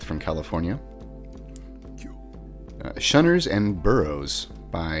 tech death from California. Shunners and Burrows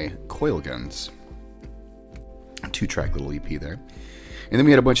by Coilguns. A 2-track little EP there. And then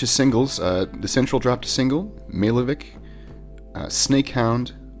we had a bunch of singles. The Central dropped a single, Malevic,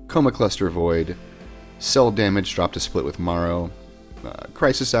 Snakehound, Coma Cluster Void, Cell Damage dropped a split with Morrow,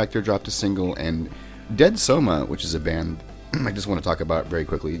 Crisis Actor dropped a single, and Dead Soma, which is a band I just want to talk about very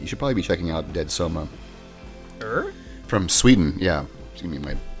quickly. You should probably be checking out Dead Soma. From Sweden, yeah. Excuse me,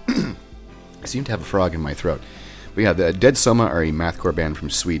 my I seem to have a frog in my throat. But yeah, the Dead Soma are a mathcore band from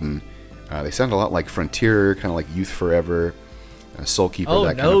Sweden. They sound a lot like Frontier, kind of like Youth Forever, Soulkeeper,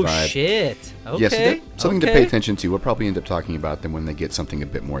 that kind of vibe. Oh, no shit. Okay. Yes, yeah, so something to pay attention to. We'll probably end up talking about them when they get something a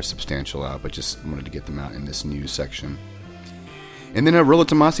bit more substantial out, but just wanted to get them out in this news section. And then Rolo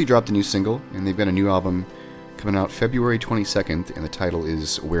Tomasi dropped a new single, and they've got a new album coming out February 22nd, and the title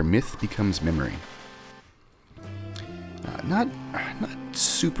is Where Myth Becomes Memory. Not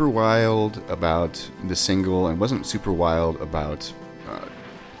super wild about the single, and wasn't super wild about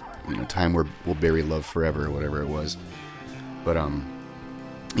Time We'll Bury Love Forever, or whatever it was. But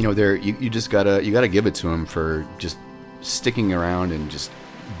you just gotta give it to them for just sticking around and just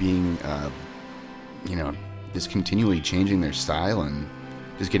being just continually changing their style and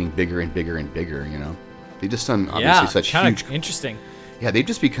just getting bigger and bigger and bigger. They've just done obviously such huge. Interesting. Yeah, they've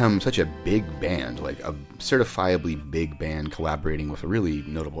just become such a big band, like a certifiably big band collaborating with really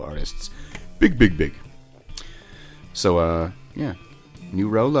notable artists. Big. So, yeah. New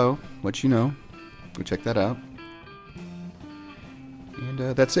Rolo, what you know. Go check that out.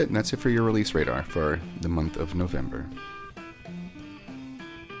 And that's it. And that's it for your release radar for the month of November.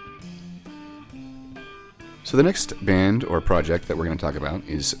 So the next band or project that we're going to talk about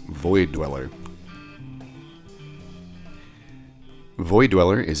is Void Dweller. Void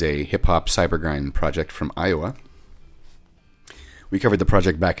Dweller is a hip-hop cybergrind project from Iowa. We covered the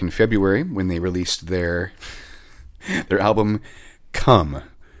project back in February when they released their album Come,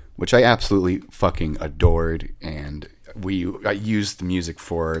 which I absolutely fucking adored, and I used the music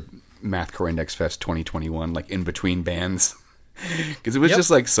for Mathcore Index Fest 2021, like in between bands, because it was just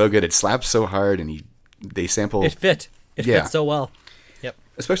like so good. It slaps so hard, and they sample. It fit so well. Yep.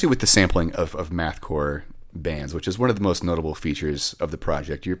 Especially with the sampling of Mathcore bands, which is one of the most notable features of the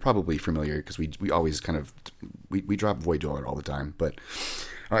project. You're probably familiar because we always kind of we drop Void Dweller all the time. But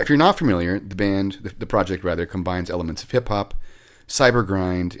if you're not familiar, the project rather combines elements of hip hop, cyber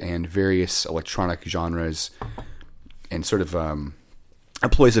grind, and various electronic genres, and sort of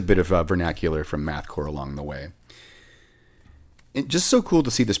employs a bit of vernacular from Mathcore along the way. It's just so cool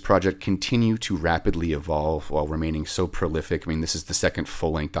to see this project continue to rapidly evolve while remaining so prolific. I mean, this is the second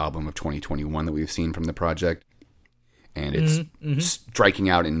full-length album of 2021 that we've seen from the project. And it's striking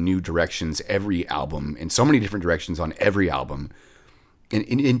out in new directions every album, in so many different directions on every album.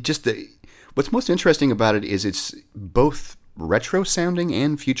 And just what's most interesting about it is it's both retro-sounding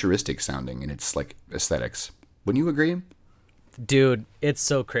and futuristic-sounding in its like aesthetics. Wouldn't you agree? Dude, it's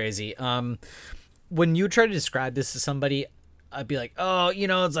so crazy. When you try to describe this to somebody, I'd be like,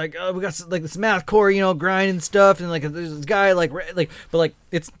 it's like, we got like this mathcore, grind and stuff, and like there's this guy but like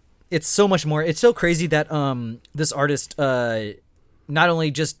it's so much more. It's so crazy that this artist not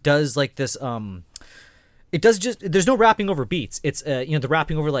only just does like this there's no rapping over beats. It's the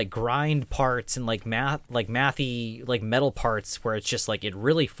rapping over like grind parts and like mathy like metal parts where it's just like it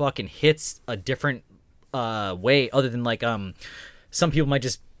really fucking hits a different way other than like some people might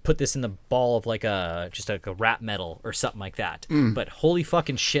just put this in the ball of like a rap metal or something like that. But holy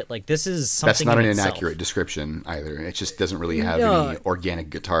fucking shit, like this is something. That's not an inaccurate description either. It just doesn't really have any organic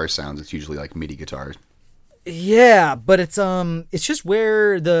guitar sounds. It's usually like MIDI guitars. Yeah, but it's just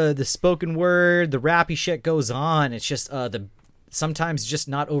where the spoken word, the rappy shit goes on. It's just sometimes just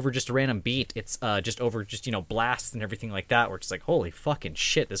not over just a random beat. It's just over just blasts and everything like that. Where it's like holy fucking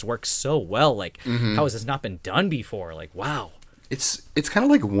shit, this works so well. Like how has this not been done before? Like wow. It's kind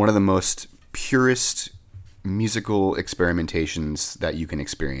of like one of the most purest musical experimentations that you can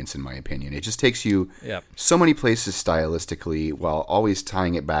experience, in my opinion. It just takes you so many places stylistically while always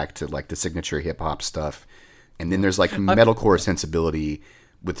tying it back to like the signature hip hop stuff. And then there's like metalcore sensibility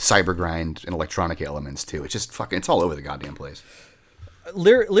with cyber grind and electronic elements too. It's just it's all over the goddamn place.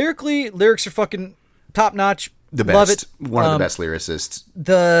 Lyrically, lyrics are fucking top notch. The best. Love it. One of the best lyricists.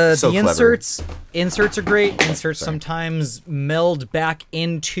 The inserts are great. Inserts sometimes meld back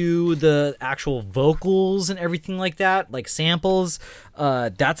into the actual vocals and everything like that, like samples.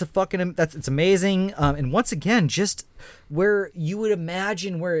 It's amazing. And once again, just where you would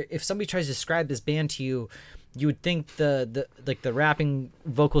imagine where if somebody tries to describe this band to you, you would think the rapping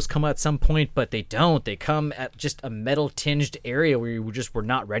vocals come at some point, but they don't. They come at just a metal tinged area where you just were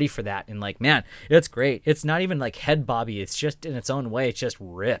not ready for that. And like, man, it's great. It's not even like head bobby. It's just in its own way. It just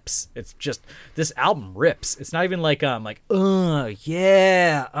rips. It's just this album rips. It's not even like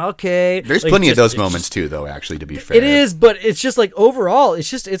yeah, okay. There's plenty of those moments too, though. Actually, to be fair, it is. But it's just like overall,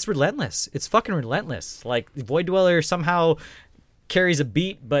 it's relentless. It's fucking relentless. Like Void Dweller somehow carries a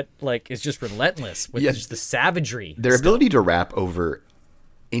beat, but like it's just relentless with just the savagery. Their ability to rap over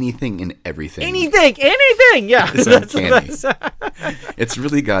anything and everything. Anything. Yeah, It's that's uncanny. the best. It's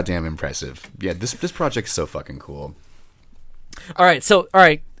really goddamn impressive. Yeah, this project's so fucking cool. All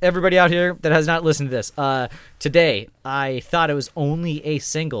right, everybody out here that has not listened to this, today I thought it was only a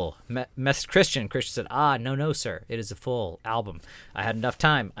single. Messaged Christian. Christian said, no, sir, it is a full album. I had enough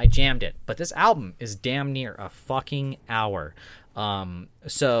time. I jammed it. But this album is damn near a fucking hour.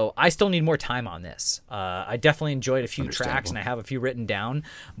 So I still need more time on this. I definitely enjoyed a few tracks, and I have a few written down.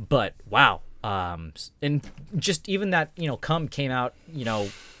 But wow. And just even that, Come came out,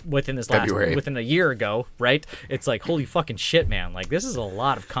 within within a year ago, right? It's like, holy fucking shit, man. Like, this is a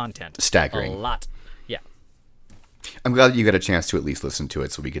lot of content. Staggering. A lot. Yeah. I'm glad you got a chance to at least listen to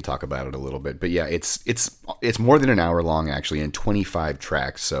it so we could talk about it a little bit. But yeah, it's more than an hour long, actually, and 25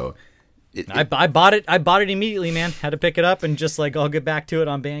 tracks. So I bought it immediately, man. Had to pick it up and just like, I'll get back to it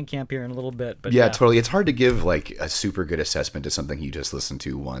on Bandcamp here in a little bit. But yeah, totally. It's hard to give like a super good assessment to something you just listened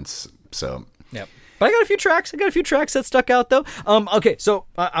to once. So yep. But I got a few tracks that stuck out though. Okay, so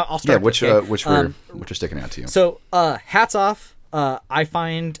I'll start. Yeah, which are sticking out to you? So hats off. I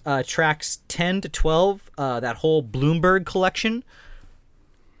find tracks 10 to 12, that whole Bloomberg collection,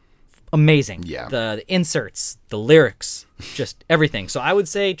 amazing. Yeah. The inserts, the lyrics, just everything. So I would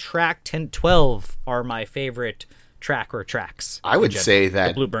say track 10 to 12 are my favorite track or tracks. I would say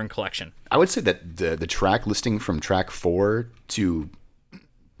that the Bloomberg collection. I would say that the track listing from track 4 to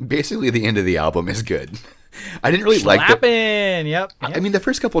basically the end of the album is good. I didn't really like it. Yep. I mean, the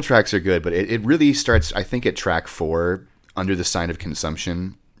first couple tracks are good, but it really starts, I think, at track 4, Under the Sign of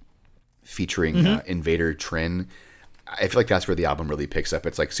Consumption, featuring Invader Trin. I feel like that's where the album really picks up.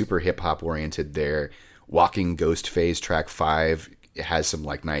 It's like super hip hop oriented there. Walking Ghost Phase, track 5, it has some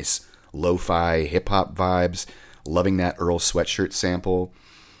like nice lo-fi hip hop vibes. Loving that Earl Sweatshirt sample.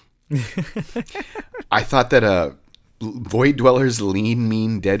 I thought that Void Dweller's Lean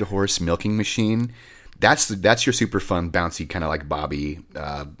Mean Dead Horse Milking Machine, that's your super fun bouncy kind of like Bobby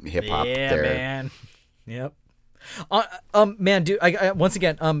hip hop there. Man. Yep. Man, dude. I once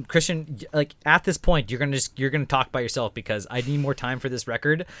again, Christian, like at this point, you're gonna talk by yourself because I need more time for this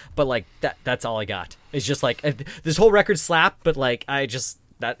record. But like that's all I got. It's just like this whole record slapped, but like I just.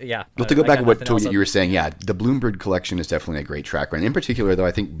 Well, to go back to what you were saying, yeah, the Bloomberg Collection is definitely a great track. And in particular, though, I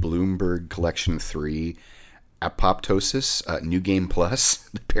think Bloomberg Collection 3, Apoptosis, New Game Plus,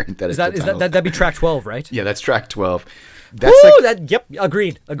 the parenthetical title. That'd be track 12, right? Yeah, that's track 12. That's yep,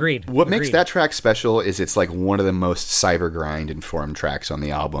 agreed. What makes that track special is it's like one of the most cybergrind informed tracks on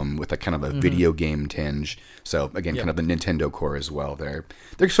the album with a kind of a video game tinge. So again, kind of the Nintendo core as well. They're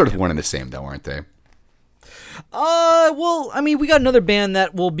sort of one and the same, though, aren't they? Well, I mean, we got another band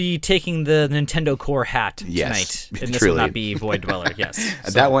that will be taking the Nintendo Core hat tonight, and this will not be Void Dweller. Yes,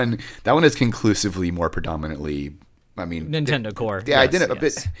 so. that one is conclusively more predominantly. I mean, Nintendo Core. Yeah, yes, I did a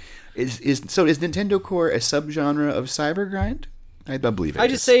bit. Is Nintendo Core a subgenre of cybergrind? I believe it. I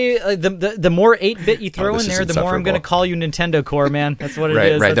just say the more 8-bit you throw in there, the more I'm going to call you Nintendo Core, man. That's what it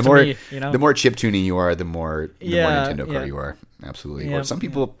is. Right. That's the more chiptuning you are, the more Nintendo Core you are. Absolutely. Yeah, or some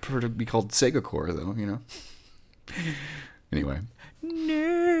people prefer to be called Sega Core, though. Anyway,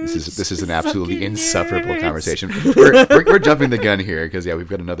 this is an absolutely insufferable conversation. We're jumping the gun here because we've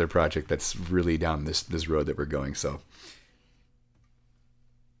got another project that's really down this road that we're going. So,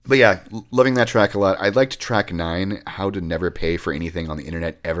 but yeah, loving that track a lot. I liked track 9, How to Never Pay for Anything on the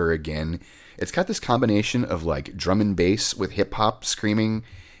Internet Ever Again. It's got this combination of like drum and bass with hip hop screaming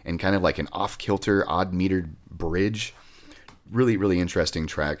and kind of like an off kilter, odd metered bridge. Really, really interesting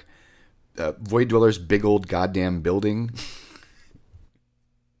track. Void Dweller's Big Old Goddamn Building.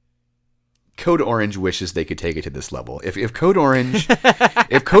 Code Orange wishes they could take it to this level. If Code Orange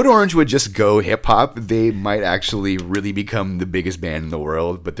would just go hip hop, they might actually really become the biggest band in the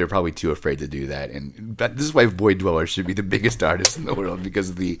world, but they're probably too afraid to do that. And this is why Void Dweller should be the biggest artist in the world,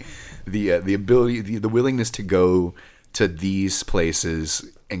 because of the ability, the willingness to go to these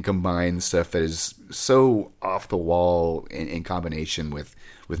places and combine stuff that is so off the wall in combination with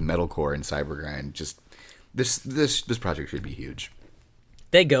metalcore and cybergrind. Just this project should be huge.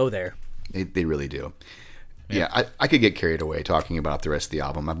 They go there. They really do. Yeah, I could get carried away talking about the rest of the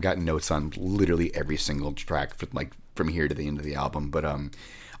album. I've got notes on literally every single track from here to the end of the album. But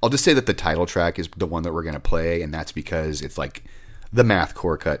I'll just say that the title track is the one that we're going to play, and that's because it's like the math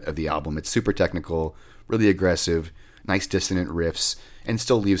core cut of the album. It's super technical, really aggressive, nice dissonant riffs, and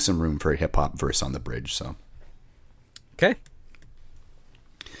still leaves some room for a hip-hop verse on the bridge. So, okay.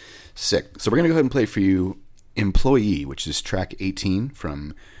 Sick. So we're going to go ahead and play for you Employee, which is track 18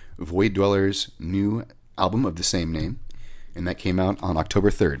 from Void Dweller's new album of the same name, and that came out on October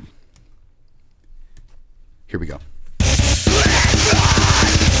 3rd. Here we go.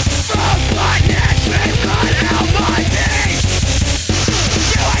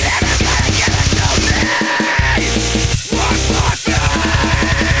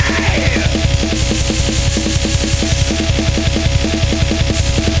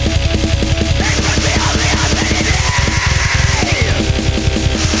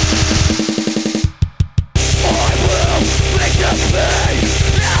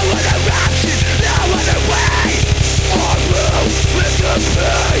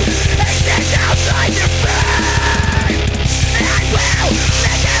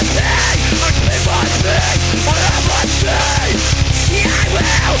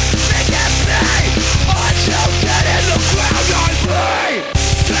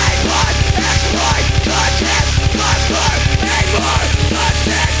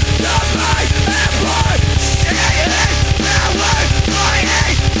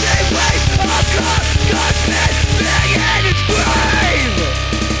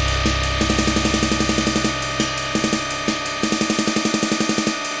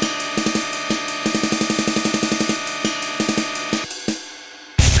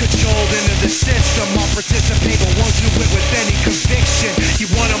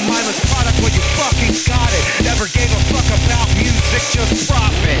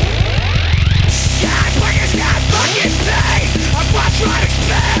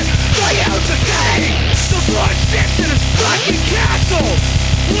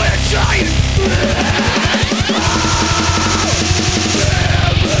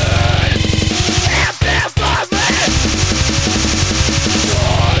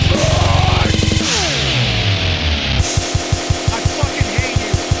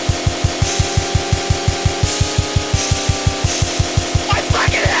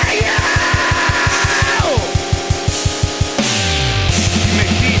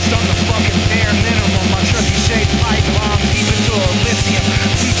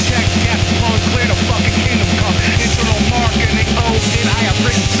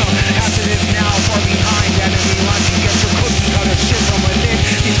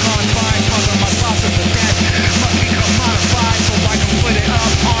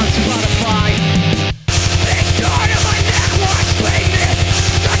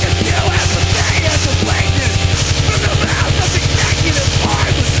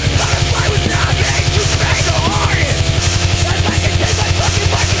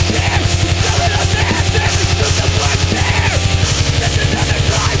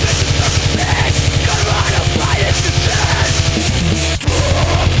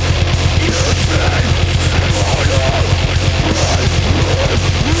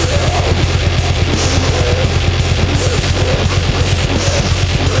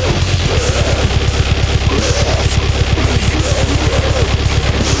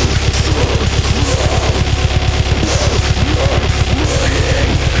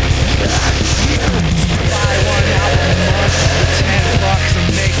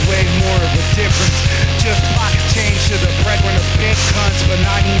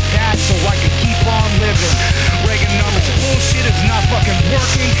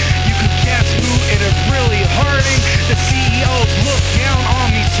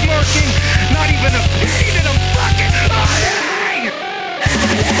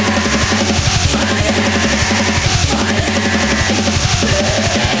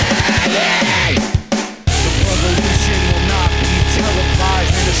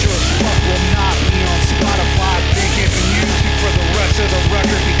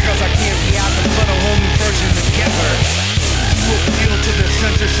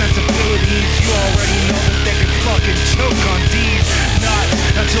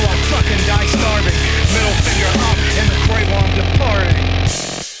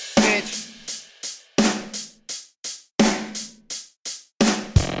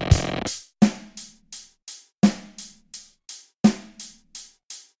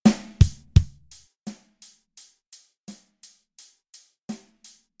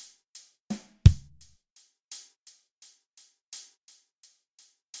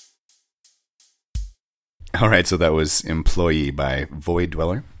 Alright, so that was Employee by Void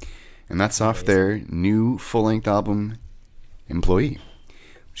Dweller. And that's off their new full-length album, Employee,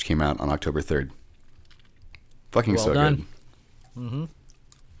 which came out on October 3rd. Fucking well so done. Good. Mm-hmm.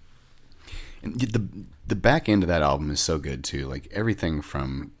 And the back end of that album is so good, too. Like, everything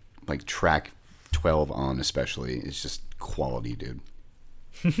from, like, track 12 on especially is just quality, dude.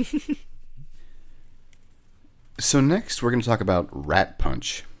 So next, we're going to talk about Rat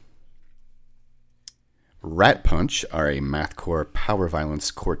Punch. Rat Punch are a mathcore power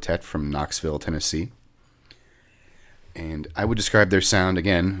violence quartet from Knoxville, Tennessee. And I would describe their sound,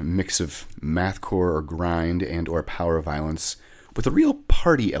 again, a mix of mathcore or grind and or power violence with a real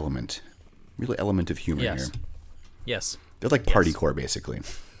party element real element of humor here. Yes. They're like partycore, basically.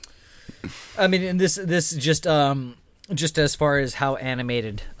 I mean, and this just as far as how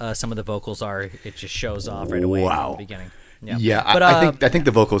animated some of the vocals are, it just shows off right away Wow. in the beginning. Yeah, But, I think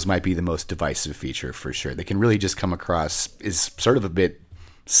the vocals might be the most divisive feature for sure. They can really just come across as sort of a bit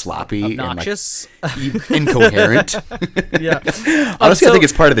sloppy, obnoxious, and like incoherent. Yeah. Honestly, I think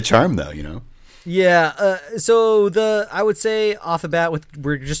it's part of the charm, though. You know. Yeah. So I would say off the bat,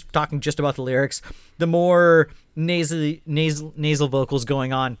 we're just talking just about the lyrics. The more nasal vocals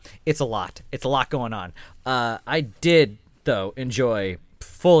going on, it's a lot. It's a lot going on. I did though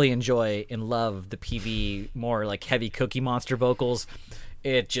fully enjoy and love the PV more like heavy Cookie Monster vocals.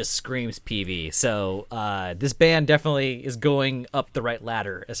 It just screams PV. So this band definitely is going up the right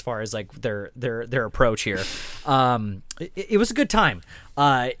ladder as far as like their approach here. It was a good time.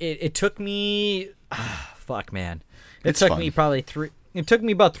 It took me, fuck man, it took me probably It took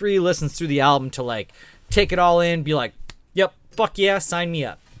me about 3 listens through the album to like take it all in, be like, yep, fuck yeah, sign me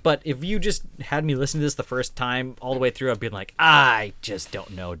up. But if you just had me listen to this the first time all the way through, I'd be like, I just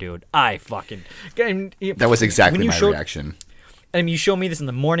don't know, dude. That was exactly my reaction. I mean, you show me this in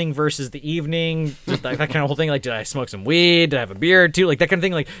the morning versus the evening, just that kind of whole thing. Like, did I smoke some weed? Did I have a beer too? Like that kind of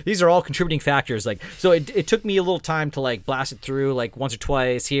thing. Like these are all contributing factors. Like, so it took me a little time to like blast it through, like once or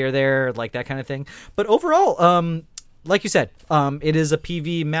twice here or there, like that kind of thing. But overall, like you said, it is a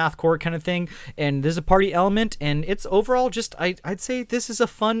PV mathcore kind of thing, and there's a party element, and it's overall just I'd say this is a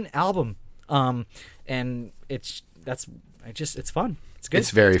fun album, and it's fun. It's good.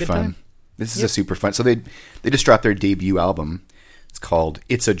 It's very fun. Time. This is a super fun. So they just dropped their debut album. It's called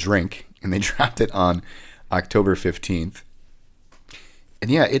 "It's a Drink," and they dropped it on October 15th.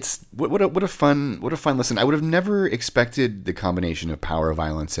 And yeah, it's what a fun listen. I would have never expected the combination of power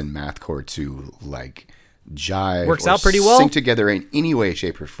violence and mathcore to like jive, works out pretty well, sync together in any way,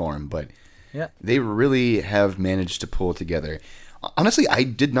 shape, or form. But yeah, they really have managed to pull together. Honestly, I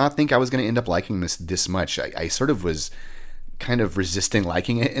did not think I was going to end up liking this much. I sort of was kind of resisting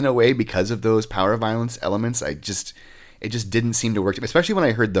liking it in a way because of those power violence elements. It just didn't seem to work, especially when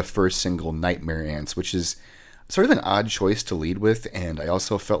I heard the first single, Nightmare Ants, which is sort of an odd choice to lead with, and I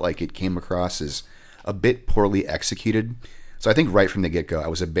also felt like it came across as a bit poorly executed. So I think right from the get-go, I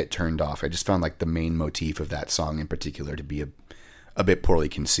was a bit turned off. I just found like the main motif of that song in particular to be a bit poorly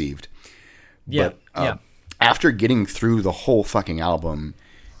conceived. Yeah, but, after getting through the whole fucking album,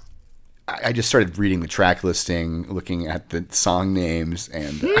 I just started reading the track listing, looking at the song names,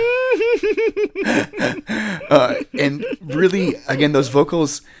 and and really, again, those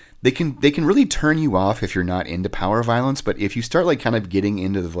vocals, they can really turn you off if you're not into power violence. But if you start like kind of getting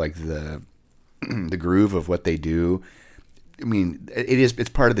into the groove of what they do, I mean, it's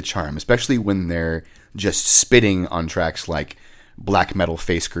part of the charm, especially when they're just spitting on tracks like black metal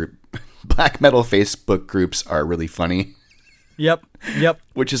Facebook groups are really funny. Yep.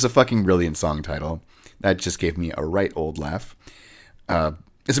 Which is a fucking brilliant song title. That just gave me a right old laugh.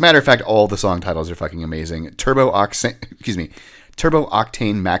 As a matter of fact, all the song titles are fucking amazing. Turbo Octane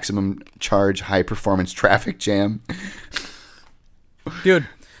Maximum Charge High Performance Traffic Jam. Dude,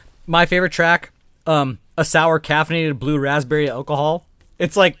 my favorite track, a sour caffeinated blue raspberry alcohol.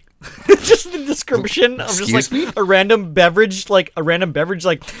 It's like just the description of just like a random beverage, like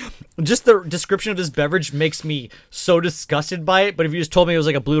just the description of this beverage makes me so disgusted by it. But if you just told me it was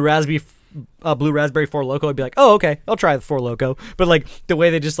like a blue raspberry Four Loko, I'd be like, oh, okay, I'll try the Four Loko. But like the way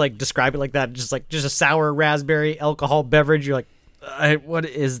they just like describe it like that, just a sour raspberry alcohol beverage, you're like, what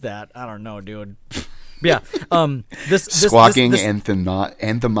is that? I don't know, dude. Yeah, this squawking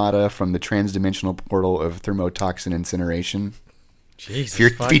anthemata from the transdimensional portal of thermotoxin incineration.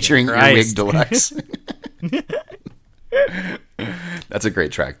 Jesus, featuring Christ. Earwig Deluxe. That's a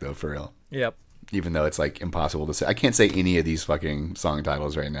great track, though, for real. Yep. Even though it's like impossible to say, I can't say any of these fucking song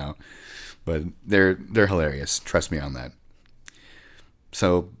titles right now, but they're hilarious. Trust me on that.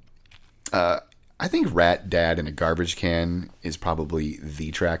 So, I think Rat Dad in a Garbage Can is probably the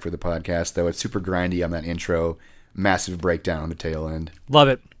track for the podcast, though. It's super grindy on that intro, massive breakdown on the tail end. Love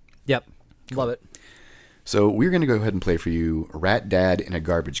it. Yep. Love it. So we're going to go ahead and play for you Rat Dad in a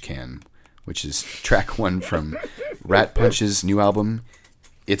Garbage Can, which is track 1 from Rat Punch's new album,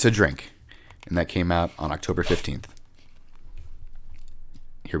 It's a Drink. And that came out on October 15th.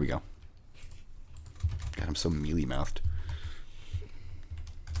 Here we go. God, I'm so mealy-mouthed.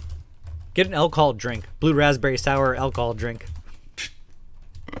 Get an alcohol drink. Blue raspberry sour alcohol drink.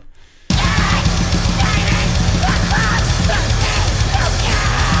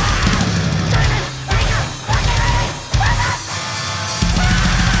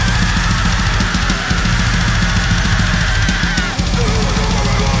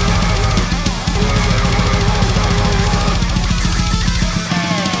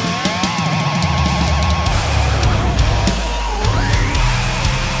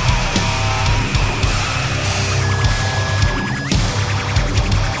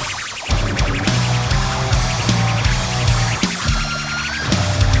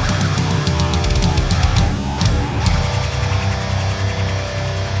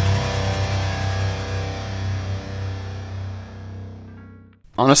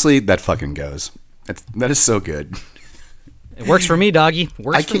 Honestly, that fucking goes. That is so good. It works for me, doggy.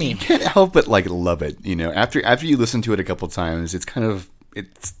 Works for me. You can't help but like love it. You know, after you listen to it a couple times, it's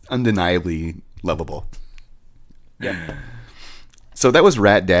undeniably lovable. Yeah. So that was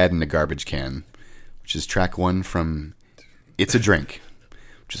Rat Dad in the Garbage Can, which is track 1 from It's a Drink,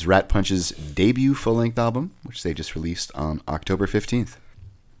 which is Rat Punch's debut full-length album, which they just released on October 15th.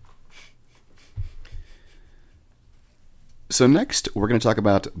 So next, we're going to talk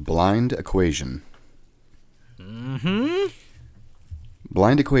about Blind Equation.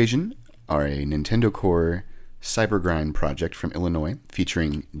 Blind Equation are a Nintendo Core cybergrind project from Illinois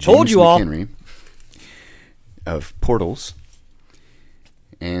featuring James McHenry of Portals.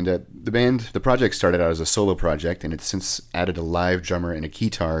 And the project started out as a solo project, and it's since added a live drummer and a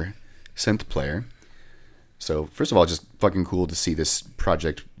keytar synth player. So first of all, just fucking cool to see this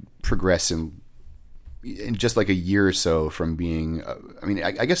project progress in just like a year or so from being.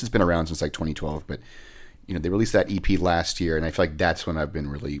 I guess it's been around since like 2012, but you know they released that EP last year, and I feel like that's when I've been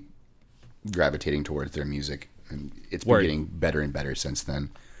really gravitating towards their music, and it's been getting better and better since then.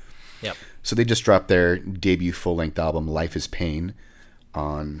 Yep. So they just dropped their debut full-length album, Life is Pain,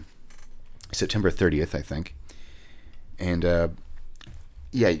 on September 30th, I think. And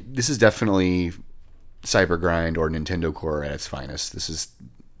this is definitely cybergrind or Nintendo Core at its finest. This is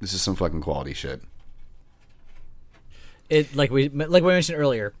some fucking quality shit. It like we mentioned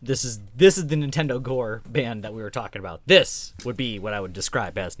earlier, this is the Nintendo Core band that we were talking about. This would be what I would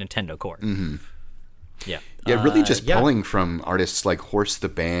describe as Nintendo Core. Mm-hmm. Yeah. Yeah, really just pulling from artists like Horse the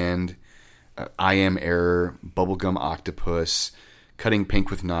Band, I Am Error, Bubblegum Octopus, Cutting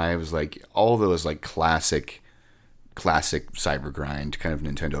Pink with Knives, like all those like classic cybergrind kind of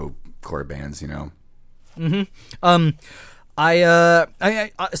Nintendo Core bands, you know. Mm-hmm.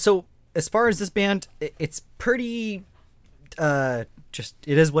 So as far as this band, it's pretty just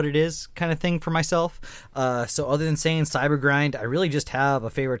it is what it is kind of thing for myself. So other than saying cybergrind, I really just have a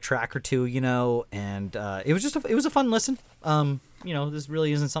favorite track or two, you know, and it was a fun listen. You know, this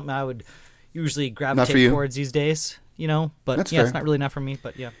really isn't something I would usually gravitate towards these days, you know, but That's yeah, fair. It's not really not for me,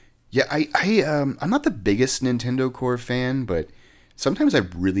 but yeah. Yeah, I'm not the biggest Nintendo Core fan, but sometimes I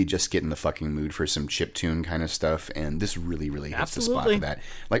really just get in the fucking mood for some chiptune kind of stuff, and this really hits the spot for that.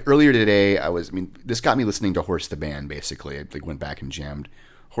 Like earlier today, this got me listening to Horse the Band, basically. I went back and jammed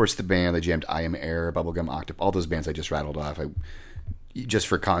Horse the Band, I jammed I Am Air, Bubblegum Octopus, all those bands I just rattled off. Just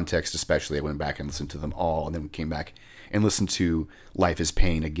for context especially, I went back and listened to them all, and then came back and listened to Life is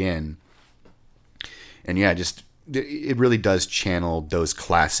Pain again. And yeah, it really does channel those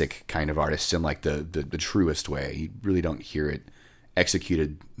classic kind of artists in like the truest way. You really don't hear it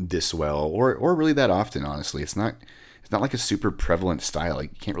executed this well or really that often, honestly. It's not like a super prevalent style.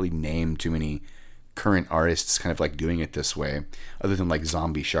 Like, you can't really name too many current artists kind of like doing it this way other than like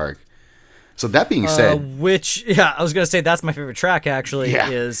Zombie Shark. So that being said, I was gonna say that's my favorite track actually. Yeah.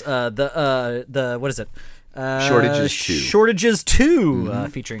 Is the what is it? Shortages 2,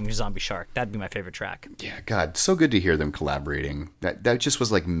 featuring Zombie Shark. That'd be my favorite track. Yeah, God, so good to hear them collaborating. That just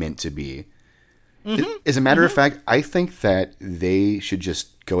was like meant to be. As a matter of fact, I think that they should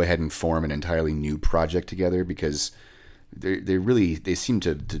just go ahead and form an entirely new project together, because they seem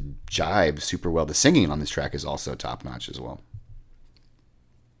to jive super well. The singing on this track is also top notch as well.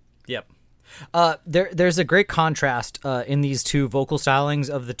 Yep. There's a great contrast in these two vocal stylings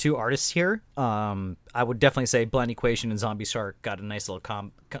of the two artists here. I would definitely say Blind Equation and Zombie Shark got a nice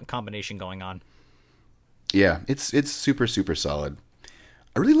little combination going on. Yeah, it's super solid.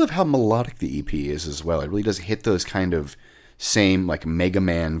 I really love how melodic the EP is as well. It really does hit those kind of same like Mega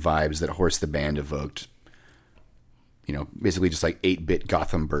Man vibes that Horse the Band evoked. You know, basically just like 8-bit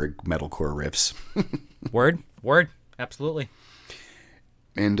Gothenburg metalcore riffs. Word, absolutely.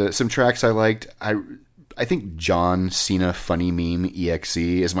 And some tracks I liked. I think John Cena Funny Meme EXE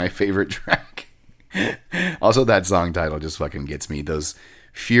is my favorite track. Also, that song title just fucking gets me. Those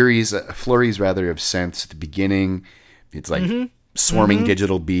flurries of synths at the beginning. It's like swarming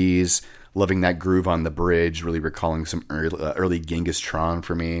digital bees. Loving that groove on the bridge. Really recalling some early Genghis Tron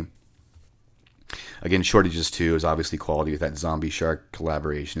for me. Again, Shortages 2 is obviously quality with that Zombie Shark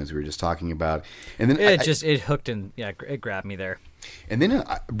collaboration, as we were just talking about. And then it hooked and it grabbed me there. And then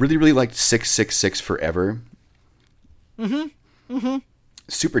I really liked 666 Forever.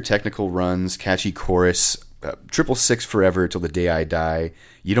 Super technical runs, catchy chorus, 666 Forever till the day I die.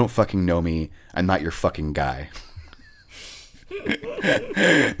 You don't fucking know me. I'm not your fucking guy.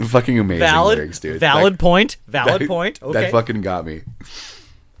 Fucking amazing lyrics, dude. Valid point. Okay. That fucking got me.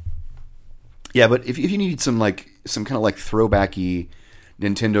 Yeah, but if you need some kind of like throwbacky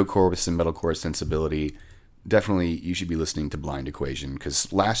Nintendo Core with some metalcore sensibility, definitely you should be listening to Blind Equation,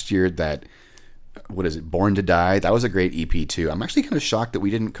 because last year that, what is it, Born to Die, that was a great EP too. I'm actually kind of shocked that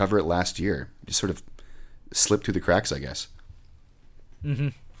we didn't cover it last year. It just sort of slipped through the cracks, I guess. Mm-hmm.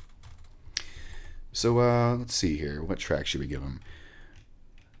 So let's see here. What track should we give them?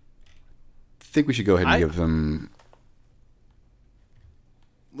 I think we should go ahead and give them...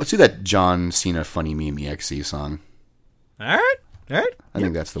 Let's do that John Cena Funny Meme EXE song. All right. I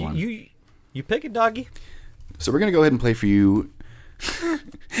think that's the one. You pick it, doggy. So we're going to go ahead and play for you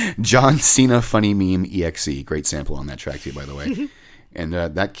John Cena Funny Meme EXE. Great sample on that track too, by the way. And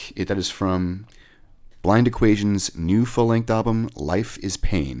that is from Blind Equation's new full-length album, Life is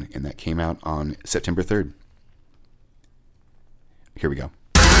Pain, and that came out on September 3rd. Here we go.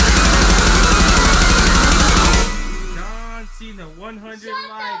 John Cena, 100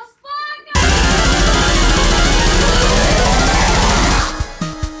 likes.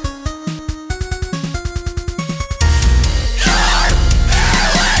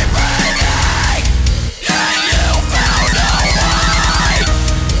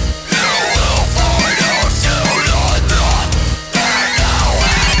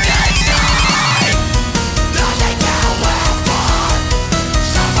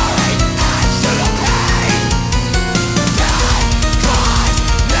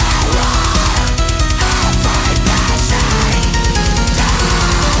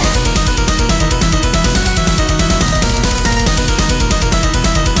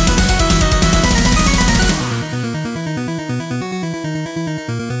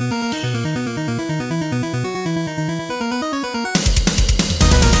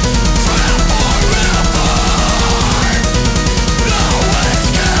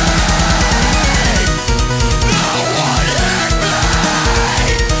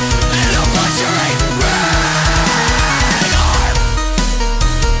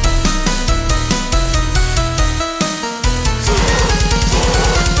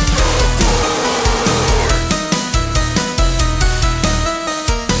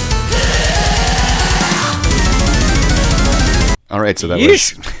 All right, so that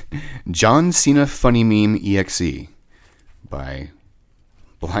was John Cena Funny Meme EXE by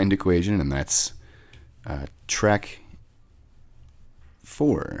Blind Equation, and that's track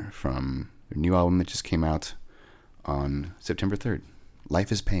 4 from their new album that just came out on September 3rd,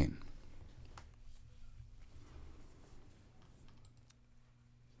 Life is Pain.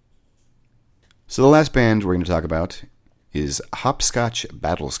 So the last band we're going to talk about is Hopscotch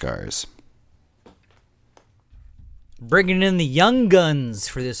Battle Scars. Bringing in the young guns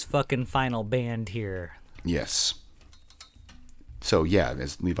for this fucking final band here. Yes. So yeah,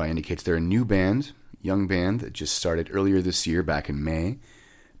 as Levi indicates, they're a new band, young band that just started earlier this year, back in May.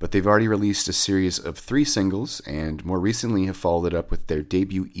 But they've already released a series of 3 singles, and more recently have followed it up with their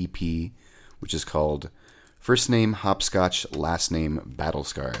debut EP, which is called First Name Hopscotch, Last Name Battle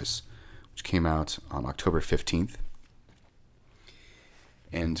Scars, which came out on October 15th.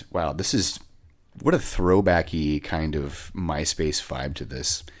 And wow, this is... what a throwbacky kind of MySpace vibe to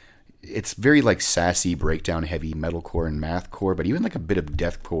this. It's very like sassy, breakdown heavy metalcore and mathcore, but even like a bit of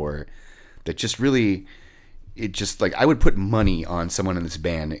deathcore that just really, it just like, I would put money on someone in this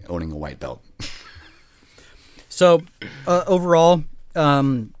band owning a white belt. So overall,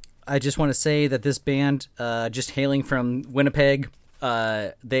 I just want to say that this band, just hailing from Winnipeg,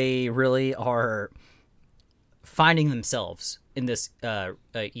 they really are finding themselves in this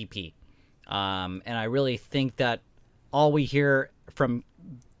EP. And I really think that all we hear from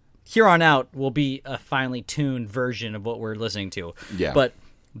here on out will be a finely tuned version of what we're listening to. Yeah. But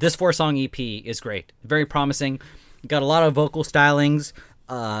this 4-song EP is great. Very promising. Got a lot of vocal stylings.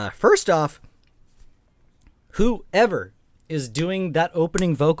 First off, whoever is doing that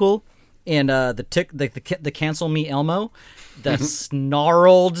opening vocal and the Cancel Me Elmo, the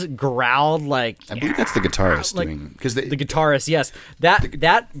snarled, growled, like... I believe that's the guitarist like, doing... Cause the guitarist, yes.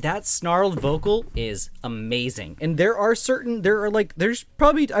 That snarled vocal is amazing. And there's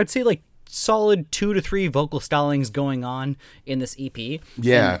probably, I'd say, like, solid 2 to 3 vocal stylings going on in this EP.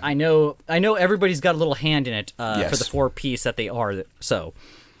 Yeah. And I know everybody's got a little hand in it Yes. for the 4-piece that they are, so...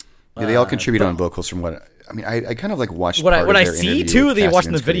 Yeah, they all contribute on vocals from what... I mean, I kind of like watched what part I of their see interview too, with that you watch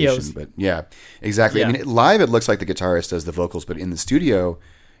Casting in the Inspiration, videos. But yeah, exactly. Yeah. I mean, live it looks like the guitarist does the vocals, but in the studio,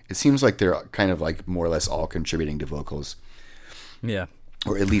 it seems like they're kind of like more or less all contributing to vocals. Yeah.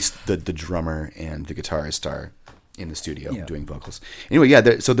 Or at least the drummer and the guitarist are in the studio doing vocals. Anyway,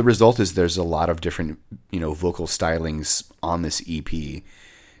 yeah, so the result is there's a lot of different, vocal stylings on this EP. And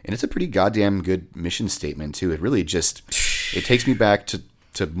it's a pretty goddamn good mission statement, too. It really just, it takes me back to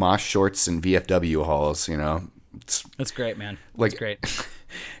mosh shorts and VFW halls, That's great, man. Like, That's great.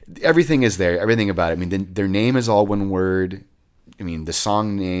 everything is there. Everything about it. I mean, their name is all one word. I mean, the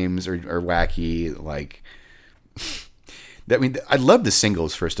song names are wacky. Like, I mean, I love the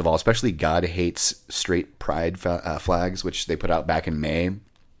singles, first of all, especially God Hates Straight Pride Flags, which they put out back in May.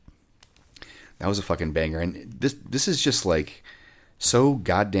 That was a fucking banger. And this is just like so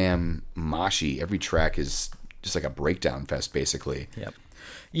goddamn moshy. Every track is just like a breakdown fest, basically. Yep.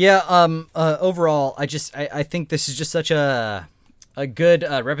 Yeah. Overall, I think this is just such a good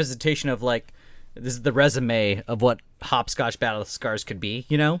representation of like, this is the resume of what Hopscotch Battle Scars could be,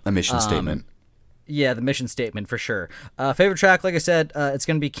 you know? A mission statement. Yeah, the mission statement for sure. Favorite track, like I said, it's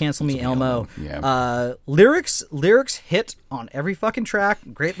gonna be "Cancel Me, Elmo." Yeah. Lyrics hit on every fucking track.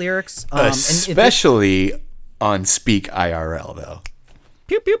 Great lyrics, especially on Speak IRL though.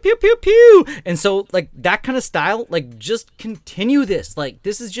 Pew pew pew pew pew. And so, like that kind of style, like just continue this. Like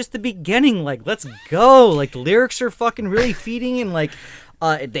this is just the beginning. Like let's go. Like the lyrics are fucking really feeding and like.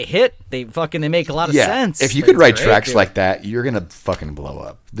 They hit. They make a lot of sense. If you could write tracks like that, you're gonna fucking blow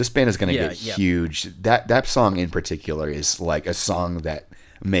up. This band is gonna get huge. That song in particular is like a song that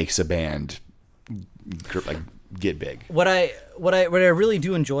makes a band like get big. What I really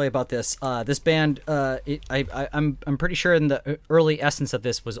do enjoy about this band, I'm pretty sure in the early essence of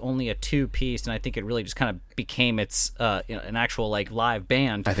this was only a 2-piece, and I think it really just kind of became its an actual like live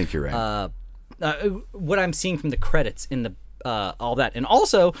band. I think you're right. What I'm seeing from the credits in the all that, and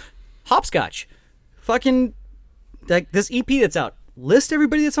also Hopscotch, fucking like this EP that's out. List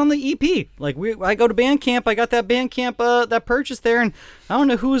everybody that's on the EP. Like I go to Bandcamp, I got that Bandcamp that purchase there, and I don't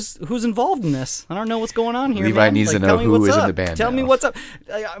know who's involved in this. I don't know what's going on here. Levi man. needs like, to know who is in the band. Tell me what's up.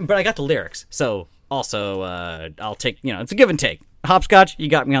 But I got the lyrics, so also I'll take. It's a give and take. Hopscotch, you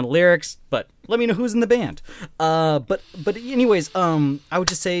got me on the lyrics, but let me know who's in the band. But anyways, I would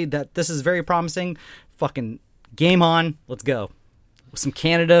just say that this is very promising. Fucking game on, let's go. Some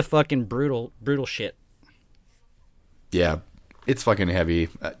Canada fucking brutal shit. Yeah, it's fucking heavy.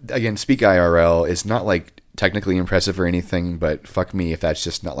 Again, Speak IRL is not like technically impressive or anything, but fuck me if that's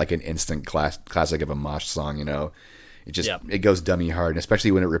just not like an instant classic of a mosh song, you know? It just it goes dummy hard, and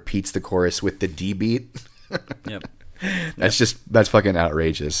especially when it repeats the chorus with the D beat. Yep. That's fucking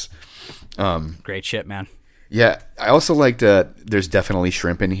outrageous. Great shit, man. Yeah, I also liked there's definitely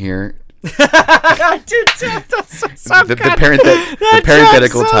shrimp in here. Dude, that's so the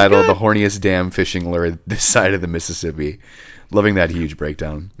parenthetical title, "The Horniest Damn Fishing Lure This Side of the Mississippi." Loving that huge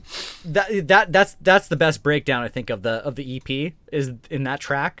breakdown. That's the best breakdown I think of the EP is in that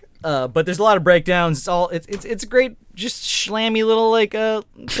track. But there's a lot of breakdowns. It's a great, just schlammy little like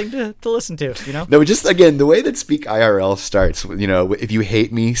thing to listen to. You know. No, just again the way that Speak IRL starts. You know, if you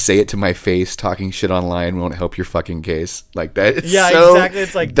hate me, say it to my face. Talking shit online won't help your fucking case. Like that. Exactly.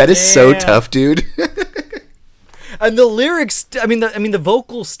 It's like that is so tough, dude. And the lyrics. I mean the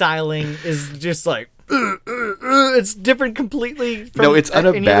vocal styling is just like. It's different completely from no, it's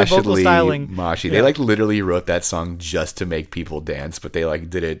unabashedly moshy. They like literally wrote that song just to make people dance, but they like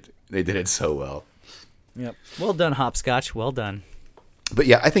did it so well. Yep. Well done, Hopscotch. Well done. But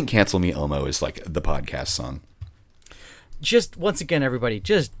yeah, I think "Cancel Me, Elmo" is like the podcast song. Just once again, everybody,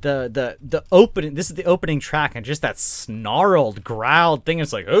 just the opening. This is the opening track, and just that snarled, growled thing.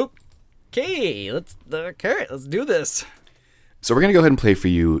 It's like, okay, let's do this. So we're going to go ahead and play for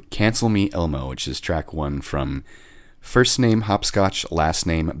you "Cancel Me, Elmo," which is track 1 from first name Hopscotch, last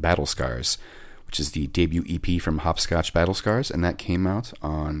name Battle Scars, which is the debut EP from Hopscotch Battle Scars, and that came out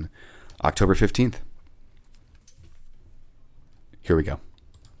on October 15th. Here we go.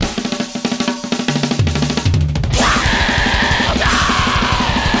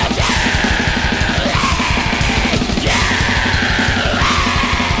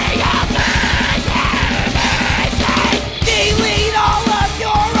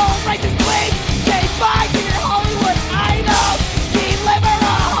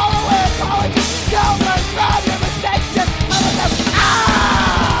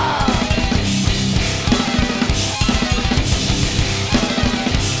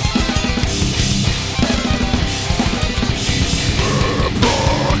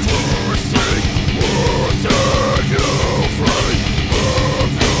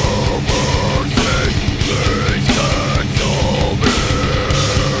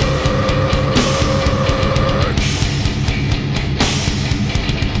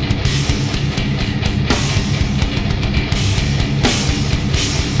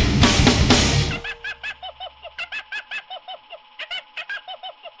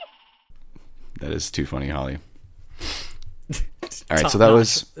 That is too funny, Holly. All right, so that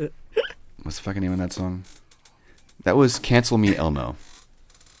was... What's the fucking name of that song? That was "Cancel Me, Elmo."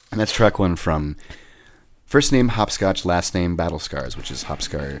 And that's track 1 from First name Hopscotch, last name Battle Scars, which is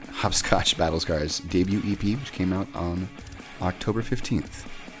Hopscotch Battle Scars' debut EP, which came out on October 15th.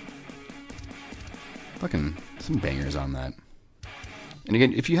 Fucking some bangers on that. And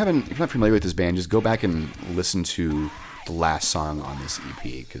again, if you're not familiar with this band, just go back and listen to the last song on this EP,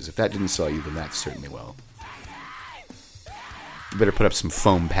 because if that didn't sell you, then that certainly will. You better put up some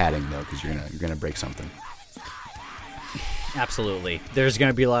foam padding though, because you're gonna break something. Absolutely. There's going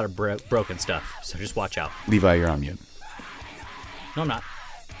to be a lot of broken stuff, so just watch out. Levi, you're on mute. No, I'm not.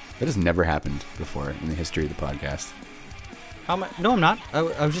 That has never happened before in the history of the podcast. How am I? No, I'm not. I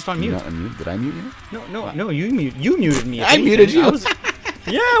was just on mute. You're not on mute? Did I mute you? No, you muted me. I muted you.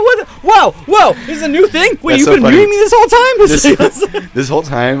 Yeah, what? Whoa, this is a new thing? Wait, That's you've so been funny. muting me this whole time? This whole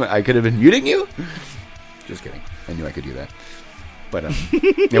time, I could have been muting you? Just kidding. I knew I could do that. But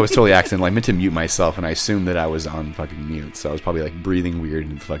it was totally accidental. I meant to mute myself, and I assumed that I was on fucking mute. So I was probably like breathing weird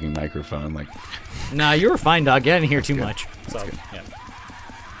into the fucking microphone. Like, Nah, you were fine, dog. You didn't hear too good. much. So, That's good. yeah.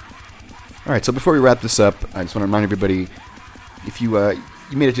 all right. So before we wrap this up, I just want to remind everybody: if you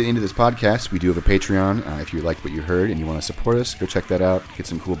made it to the end of this podcast, we do have a Patreon. If you liked what you heard and you want to support us, go check that out. Get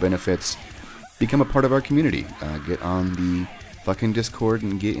some cool benefits. Become a part of our community. Get on the fucking Discord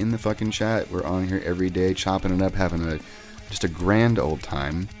and get in the fucking chat. We're on here every day, chopping it up, having just a grand old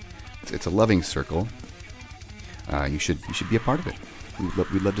time. It's a loving circle. You should be a part of it.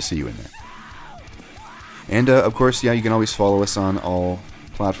 We'd love to see you in there. And of course, yeah, you can always follow us on all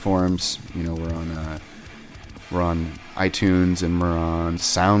platforms. You know, we're on iTunes, and we're on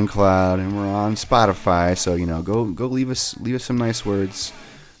SoundCloud, and we're on Spotify. So go leave us some nice words,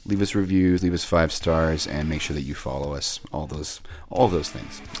 leave us reviews, leave us 5 stars, and make sure that you follow us. All those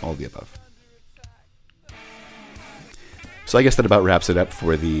things, all of the above. So I guess that about wraps it up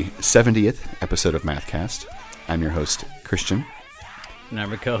for the 70th episode of Mathcast. I'm your host, Christian. And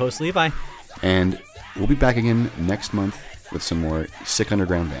I'm your co-host, Levi. And we'll be back again next month with some more sick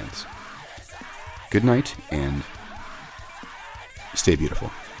underground bands. Good night, and stay beautiful.